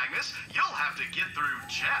this, Magnus, you'll have to get through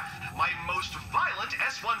Jeff, my most violent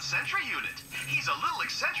S1 Sentry unit. He's a little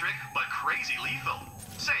eccentric, but crazy lethal.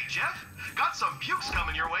 Say, Jeff, got some pukes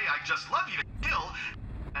coming your way I'd just love you to kill.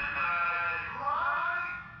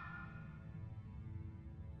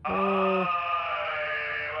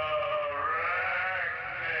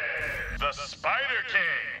 The Spider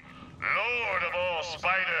King, Lord of all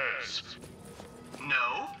spiders.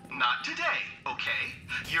 No, not today, okay?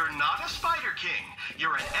 You're not a Spider King.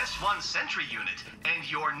 You're an S1 Sentry unit, and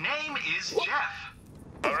your name is Jeff.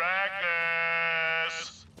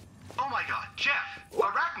 Arachnus! Oh my god, Jeff,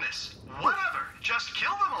 Arachnus, whatever. Just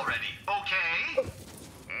kill them already, okay?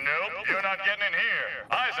 Nope, you're not getting in here.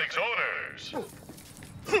 Isaac's orders.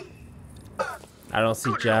 I don't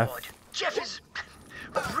see Good Jeff. Lord. Jeff is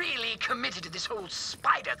really committed to this whole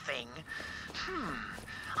spider thing.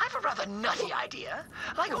 I've a rather nutty idea.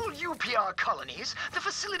 Like all UPR colonies, the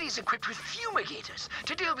facility's equipped with fumigators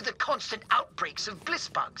to deal with the constant outbreaks of bliss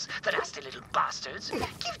bugs, the nasty little bastards.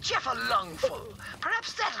 Give Jeff a lungful.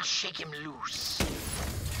 Perhaps that'll shake him loose.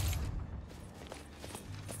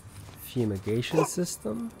 Fumigation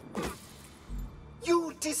system?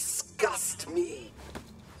 You disgust me.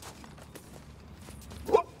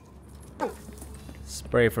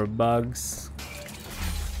 Spray for bugs.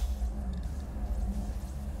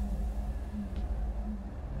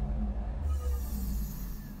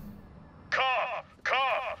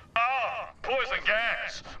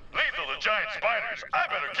 gas. Lethal to giant spiders. I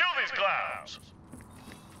better kill these clowns.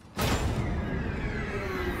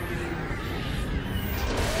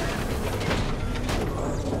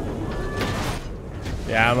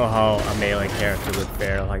 Yeah, I don't know how a melee character would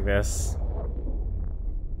fare like this.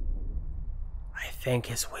 I think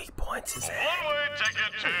his weak points is One-way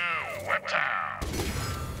ticket to Web Town.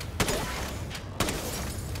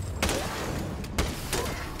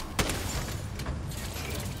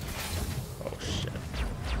 Oh shit.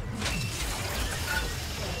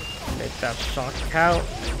 Make that shot count.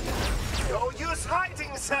 No use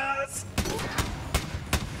hiding, sirs.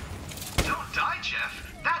 Don't die, Jeff.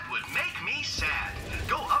 That would make me sad.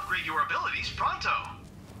 Go upgrade your abilities pronto.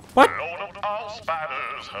 What? Load up all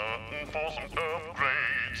spiders hunting for some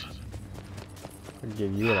upgrades. I'll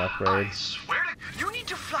give you an upgrade. I swear to... You need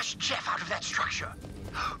to flush Jeff out of that structure.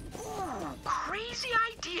 Ooh, crazy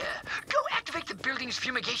idea. Go activate the building's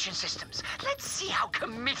fumigation systems. Let's see how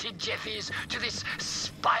committed Jeff is to this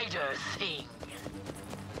spider thing.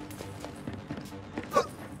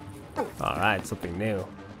 Alright, something new.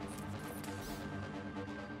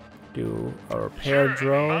 Do a repair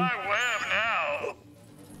drone. My web now.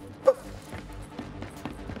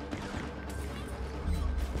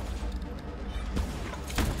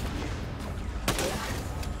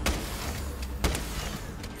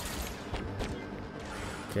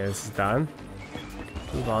 Okay, this is done.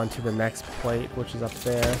 Move on to the next plate, which is up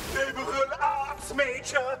there. Liberal arts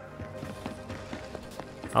major.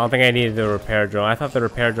 I don't think I needed the repair drone. I thought the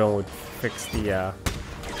repair drone would fix the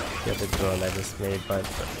other drone I just made, but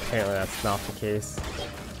apparently that's not the case.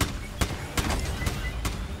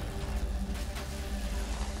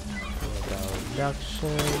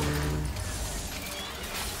 Reduction.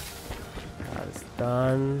 That is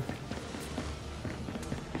done.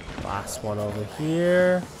 Last one over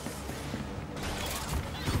here.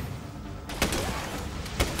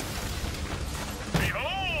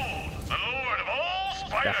 Behold, the Lord of all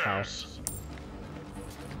spiders. The house.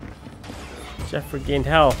 Jeff regained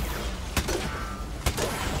health.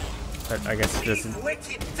 But I guess this is.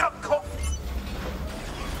 Wicked duck.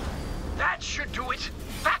 That should do it.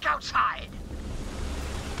 Back outside.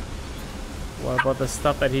 What about the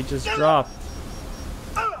stuff that he just dropped?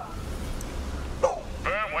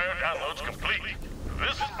 Firmware download's complete.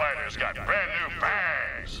 This spider's got brand new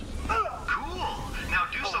fangs. Cool. Now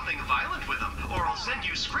do something violent with them, or I'll send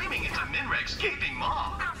you screaming into Minreg's gaping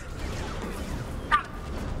maw.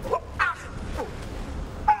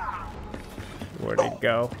 Where'd it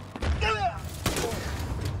go?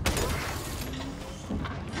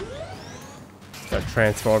 Got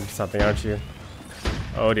transformed to something, aren't you?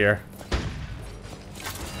 Oh dear.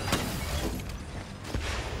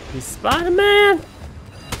 He's Spider-Man!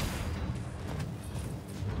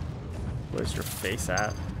 Where's your face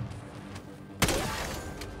at?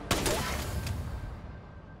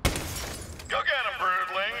 Go get him,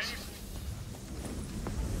 broodlings.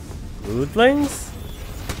 Broodlings?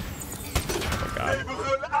 Oh my god.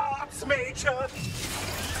 Liberal arts major.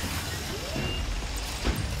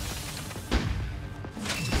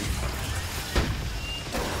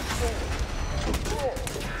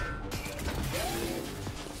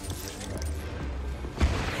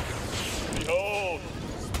 Behold,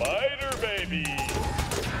 spider baby.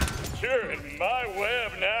 You're in my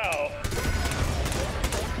web now.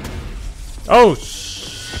 Oh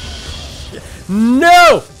shit.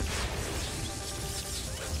 No!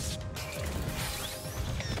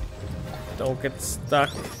 Don't get stuck.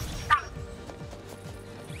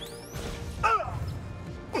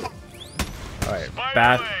 Alright,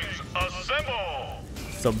 bad. Spiderlings, assemble.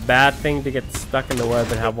 So bad thing to get stuck in the web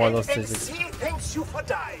and have one of those things. NC thanks you for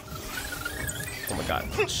dying. Oh my god.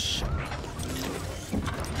 Shh.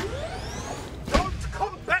 Don't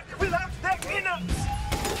come back without their innards.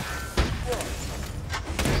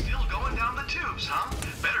 Still going down the tubes, huh?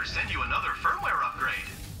 Better send you another firmware upgrade.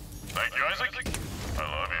 Thank you, Isaac. I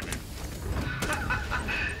love you.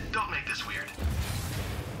 Don't make this weird.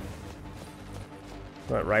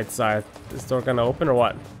 What, right side? Is this door gonna open or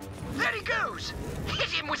what? There he goes. Hit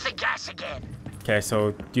him with the gas again. Okay,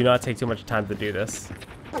 so do not take too much time to do this.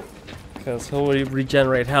 Because he'll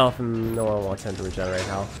regenerate health and no one wants him to regenerate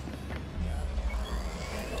health.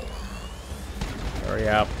 Hurry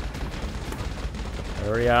up.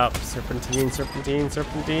 Hurry up. Serpentine, serpentine,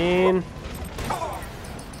 serpentine.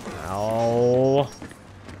 Ow.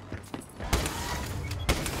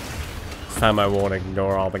 This time I won't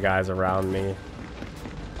ignore all the guys around me.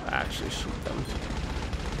 I'll actually shoot them.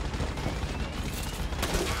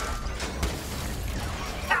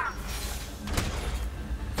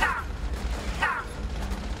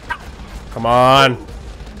 Come on.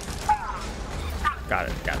 Got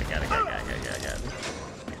it.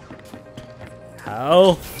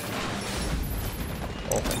 How?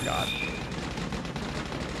 Oh my god.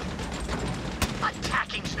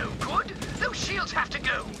 Attacking's no good. Those shields have to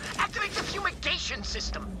go. Activate the fumigation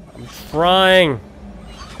system. I'm trying.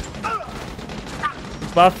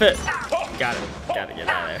 Buff it. Got it. Gotta get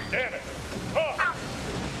out of there.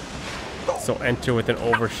 So enter with an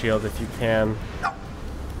overshield if you can.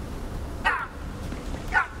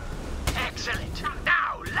 Excellent.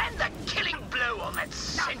 Now land the killing blow on that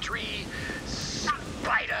sentry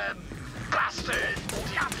spider bastard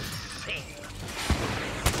thing.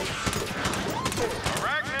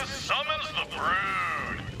 Arachnus summons the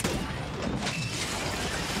brood.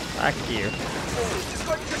 Back you. It's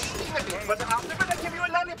going to sting a bit, but I'm gonna give you a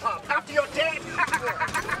lollipop after you're dead.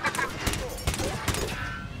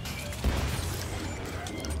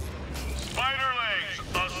 Spiderlings,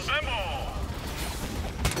 assemble.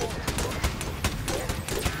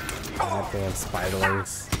 Goddamn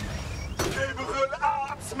spiderlings. Liberal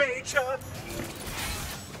arts major.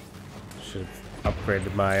 Should have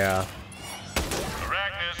upgraded my Arachnus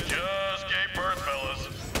just gave birth, fellas.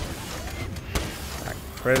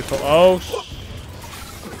 critical. Oh,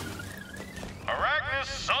 Arachnus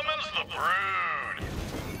summons the brood.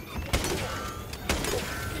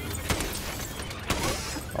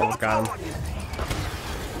 almost got him.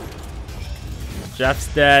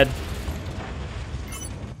 Jeff's dead.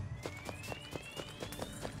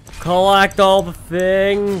 Collect all the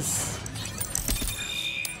things.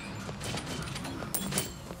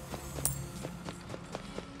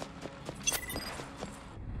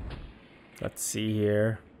 Let's see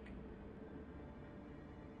here.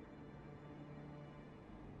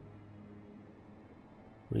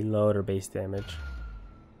 Reload or base damage?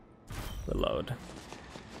 Reload.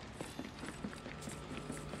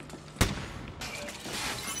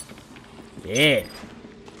 Yeah.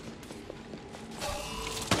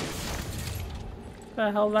 Where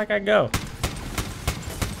the hell did that guy go?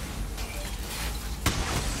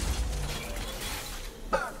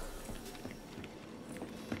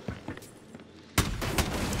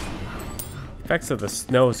 Effects of the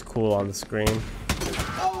snow is cool on the screen.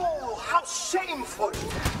 Oh, how shameful!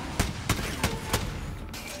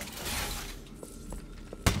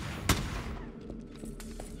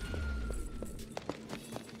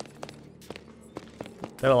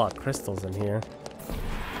 There are a lot of crystals in here.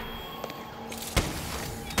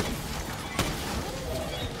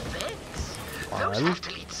 Those have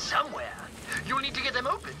to lead somewhere. You'll need to get them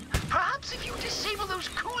open. Perhaps if you disable those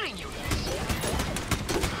cooling units.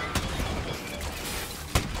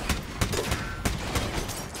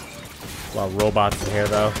 A lot of robots in here,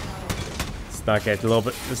 though.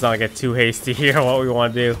 Let's not get too hasty here on what we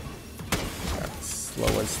want to do.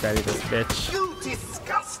 Slow and steady this bitch. You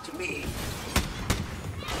disgust me.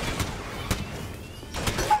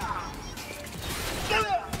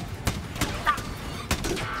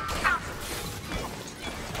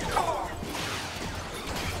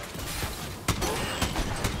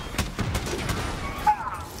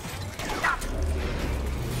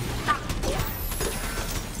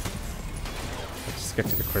 Let's get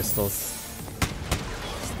to the crystals.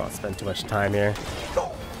 Let's not spend too much time here.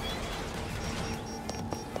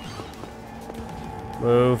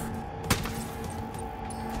 Move.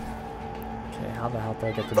 Okay, how the hell do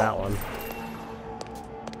I get to that one?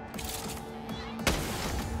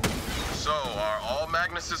 So, are all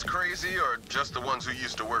Magnuses crazy, or just the ones who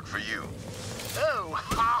used to work for you? Oh,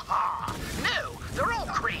 ha ha. No, they're all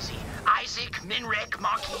crazy. Isaac, Minrek,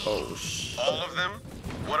 Marquis. Oh, all of them?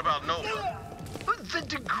 What about Nova? The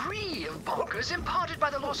degree of bonkers imparted by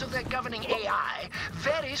the loss of their governing AI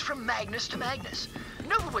varies from Magnus to Magnus.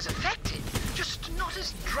 Nova was affected, just not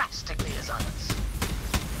as drastically as others.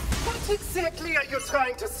 What exactly are you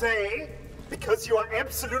trying to say? Because you are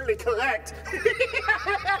absolutely correct.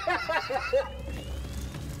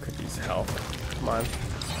 Could use help. Come on.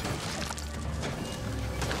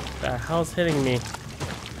 The hell's hitting me?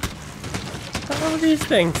 What the hell are these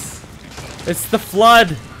things? It's the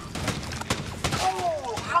flood!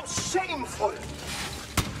 Oh, how shameful!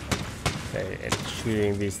 Okay, and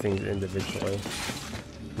shooting these things individually.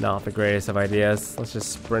 Not the greatest of ideas. Let's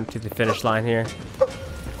just sprint to the finish line here.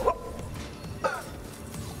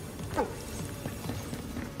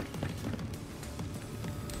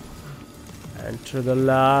 Enter the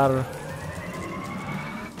lar.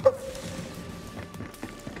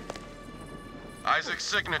 Isaac's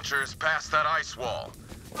signature is past that ice wall.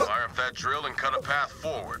 Fire up that drill and cut a path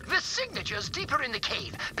forward. The signature's deeper in the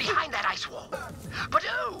cave, behind that ice wall. But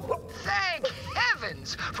oh, thank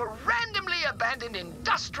heavens for randomly abandoned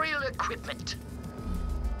industrial equipment.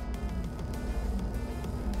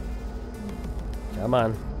 Come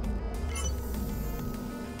on.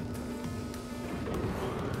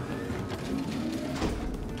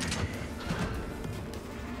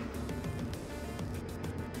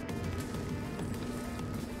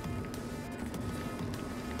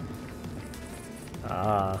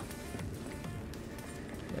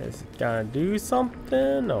 Is it gonna do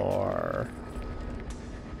something or?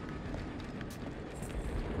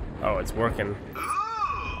 Oh, it's working.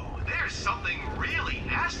 Ooh, there's something really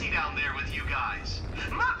nasty down there with you guys.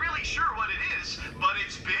 Not really sure what it is, but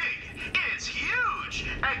it's big, it's huge,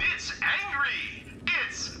 and it's angry.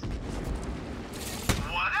 It's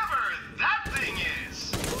whatever that thing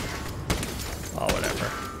is. Oh,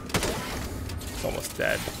 whatever. It's almost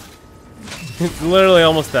dead. It's literally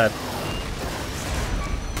almost dead.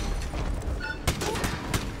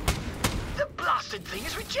 The blasted thing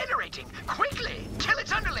is regenerating. Quickly, kill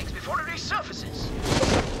its underlings before it resurfaces.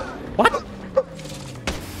 What?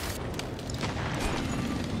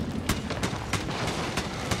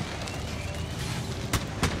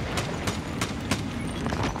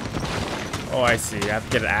 Oh, I see. I have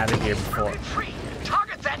to get it out of here before. Free.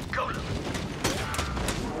 Target that golem.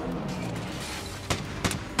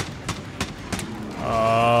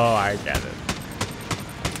 Oh, I get it.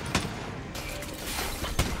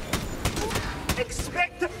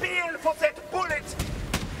 Expect a bill for that bullet!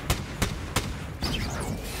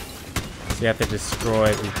 So you have to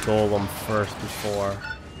destroy the golem first before.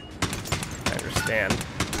 I understand.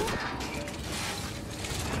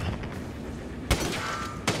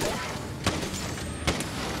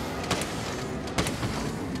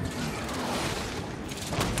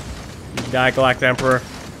 You die, Galactic Emperor.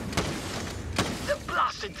 The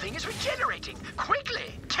blasted thing is regenerating.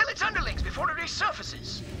 Quickly, kill its underlings before it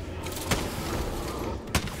resurfaces.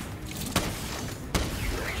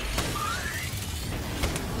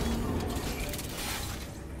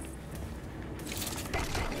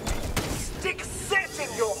 Stick set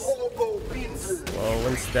in your hobo pinsel! Slow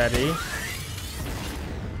and steady.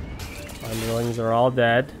 Underlings are all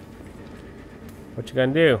dead. What you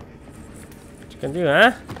gonna do? What you gonna do,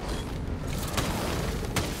 huh?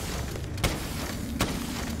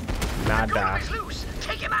 Nada. He's loose.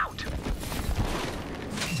 Take him out.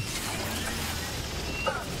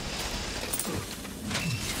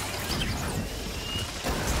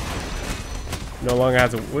 No longer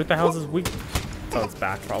has a. What the hell is this weak? It's on its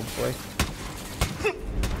back, probably.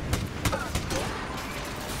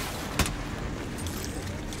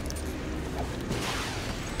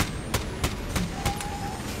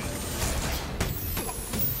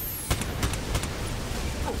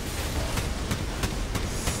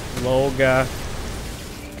 Sloga.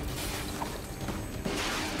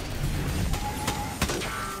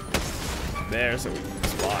 There's a weak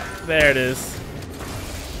spot. There it is.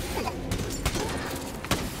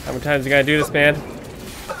 How many times you gotta do this, man?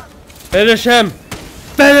 Finish him!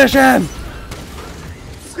 Finish him!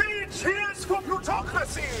 3 cheers for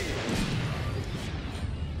plutocracy!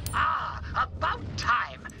 Ah, about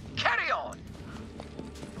time. Carry on.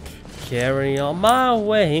 Carry on my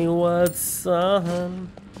wayward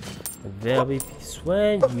son. There'll be peace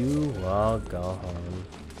when you are gone.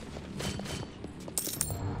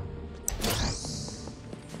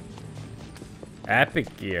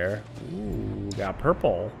 Epic gear. Ooh, got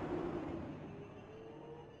purple.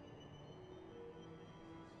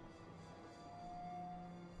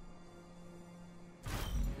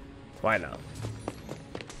 Why not?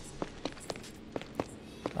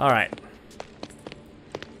 All right.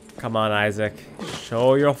 Come on, Isaac.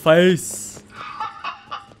 Show your face.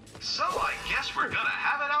 So I guess we're gonna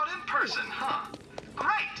have it out in person, huh?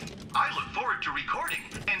 Great! I look forward to recording,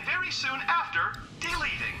 and very soon after,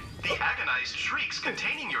 deleting the agonized shrieks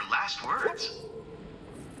containing your last words.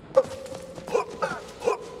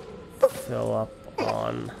 Fill up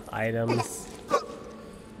on items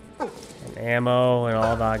and ammo and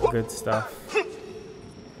all that good stuff.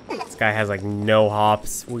 This guy has like no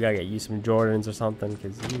hops. We gotta get you some Jordans or something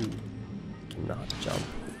because you cannot jump.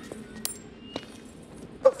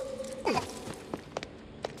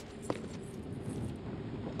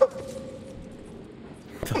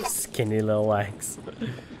 Those skinny little legs.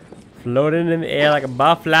 Floating in the air like a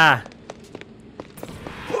butterfly.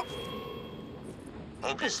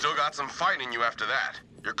 Hope you still got some fight in you after that.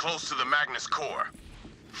 You're close to the Magnus core.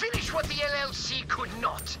 Finish what the LLC could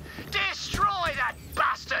not. Destroy that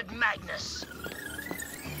bastard Magnus.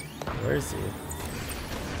 Where is he?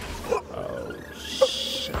 Oh,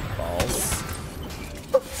 shit balls.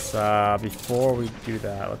 So, before we do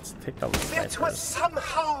that, let's take down the That was snipers.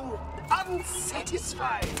 somehow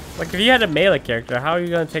unsatisfying. Like, if you had a melee character, how are you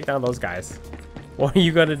gonna take down those guys? What are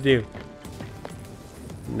you gonna do?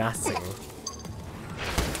 Nothing.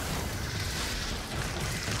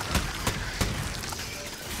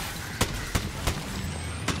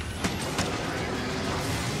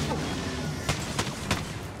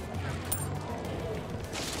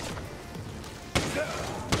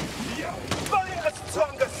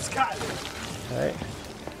 bullets on the skull. Okay.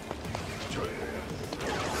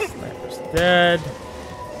 Sniper's dead.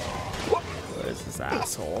 Where is this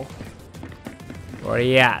asshole? Where are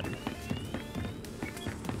you at?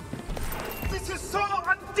 This is so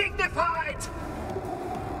undignified.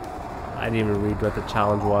 I didn't even read what the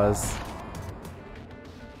challenge was.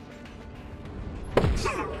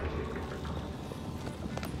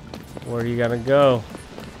 Where are you gonna go?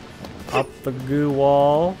 Up the goo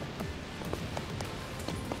wall.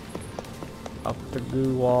 Up the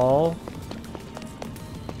goo wall.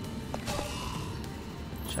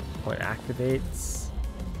 Checkpoint activates.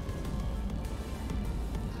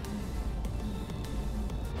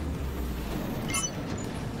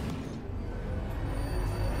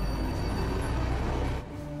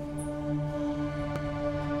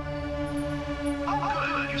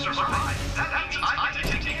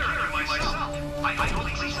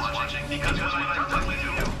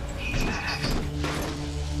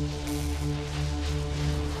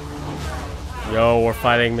 Yo, we're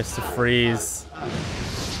fighting Mr. Freeze.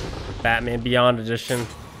 Batman Beyond Edition.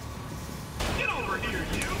 Get over here,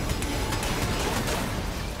 you!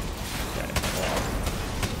 Okay,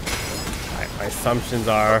 well, my assumptions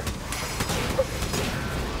are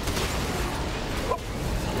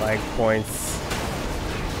lag points.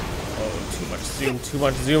 Oh, too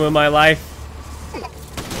much zoom in my life.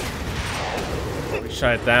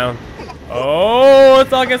 Shut it down. Oh,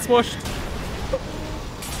 it's all gets smushed.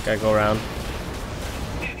 Gotta go around.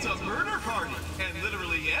 It's a murder party, and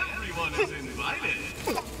literally everyone is invited.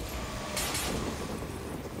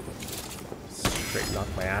 Straight knock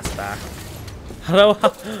my ass back. Hello.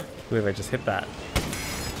 Wait, I just hit that.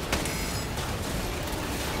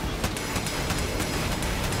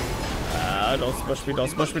 Don't smush me, don't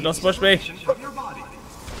smush me, don't smush me.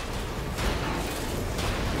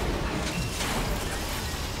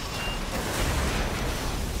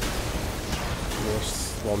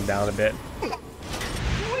 Slow him down a bit.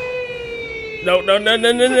 No, no, no,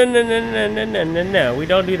 no, no, no, no, no, no, no, no, no, we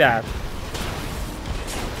don't do that.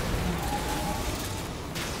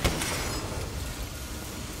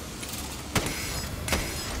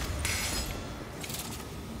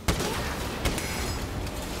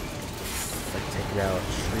 It's like taking out a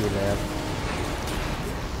tree, man.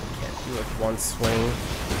 Can't do it with one swing.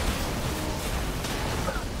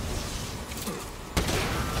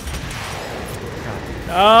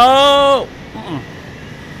 Oh!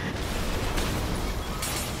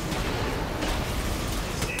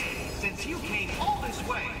 Since you came all this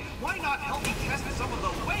way, why not help me test some of the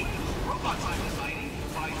way robots I'm designing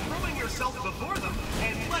by throwing yourself before them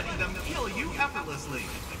and letting them kill you effortlessly?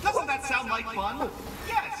 Doesn't that sound like fun?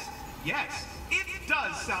 Yes, yes, it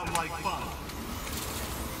does sound like fun.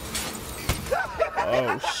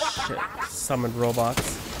 Oh shit! Summoned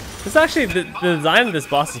robots. This actually, the design of this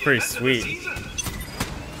boss is pretty sweet.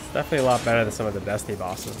 Definitely a lot better than some of the Destiny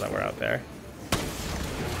bosses that were out there.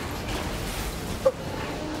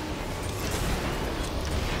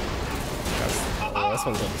 Oh, this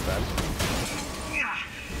one's almost dead.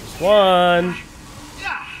 Just one.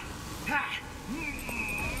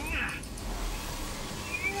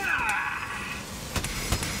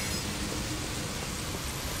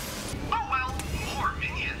 Oh well, more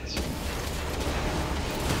minions.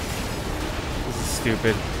 This is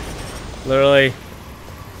stupid. Literally.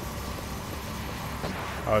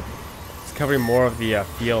 Oh, it's covering more of the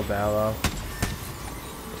field now, though.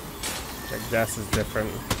 Which I guess is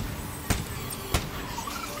different.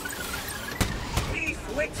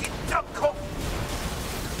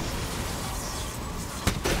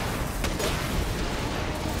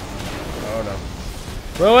 Oh no.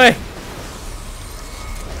 Go away!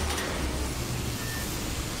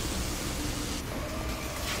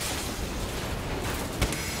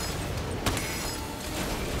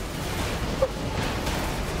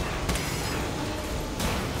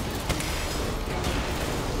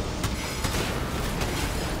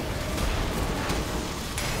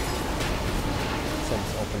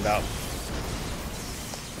 Up.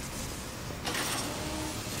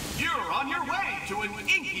 You're on your way to an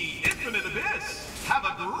inky infinite abyss. Have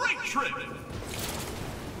a great trip.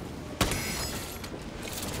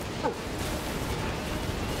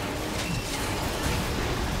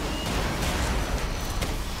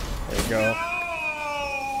 There you go.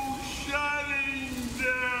 No, shutting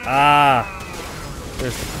down. Ah,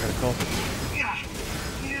 there's the critical.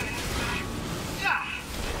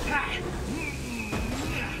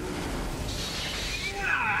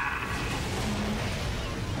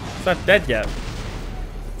 It's not dead yet.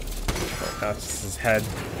 Oh, that's just his head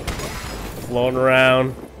floating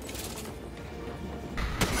around.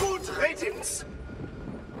 Good ratings.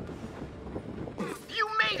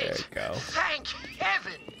 go. Thank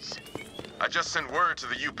heavens! I just sent word to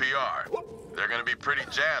the UPR. They're gonna be pretty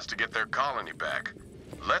jazzed to get their colony back.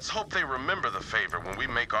 Let's hope they remember the favor when we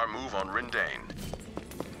make our move on Rindane.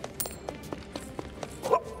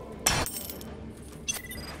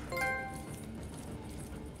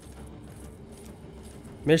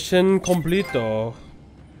 Mission completo.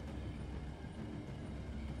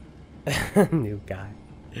 New guy.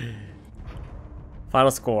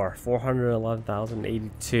 Final score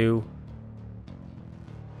 411,082.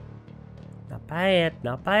 Not bad,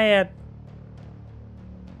 not bad.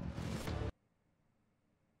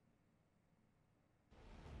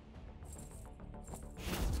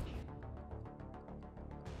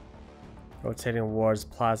 Rotating wards,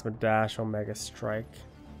 plasma dash, omega strike.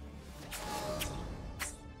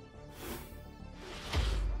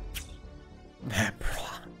 That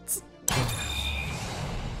bronze.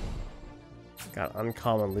 Got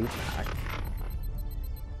uncommon loot pack.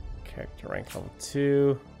 Character rank level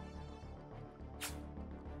 2.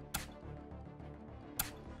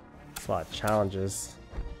 That's a lot of challenges.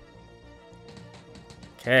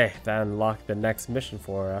 Okay, that unlocked the next mission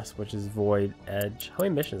for us, which is Void Edge. How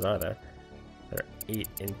many missions are there? There are 8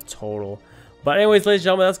 in total. But anyways, ladies and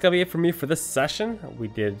gentlemen, that's gonna be it for me for this session. We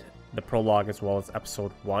did the prologue as well as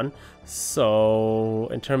episode 1. So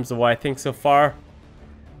in terms of what I think so far,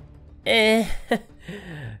 it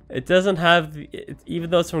doesn't have, even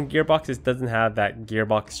though it's from Gearbox, it doesn't have that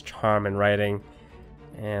Gearbox charm and writing,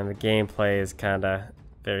 and the gameplay is kind of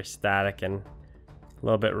very static and a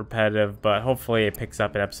little bit repetitive, but hopefully it picks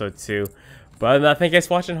up in episode 2. But other than that, thank you guys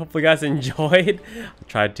for watching. Hopefully you guys enjoyed. I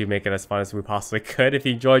tried to make it as fun as we possibly could. If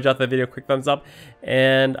you enjoyed, drop the video a quick thumbs up.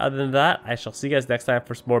 And other than that, I shall see you guys next time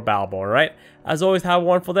for some more Battleborn, alright? As always, have a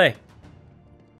wonderful day.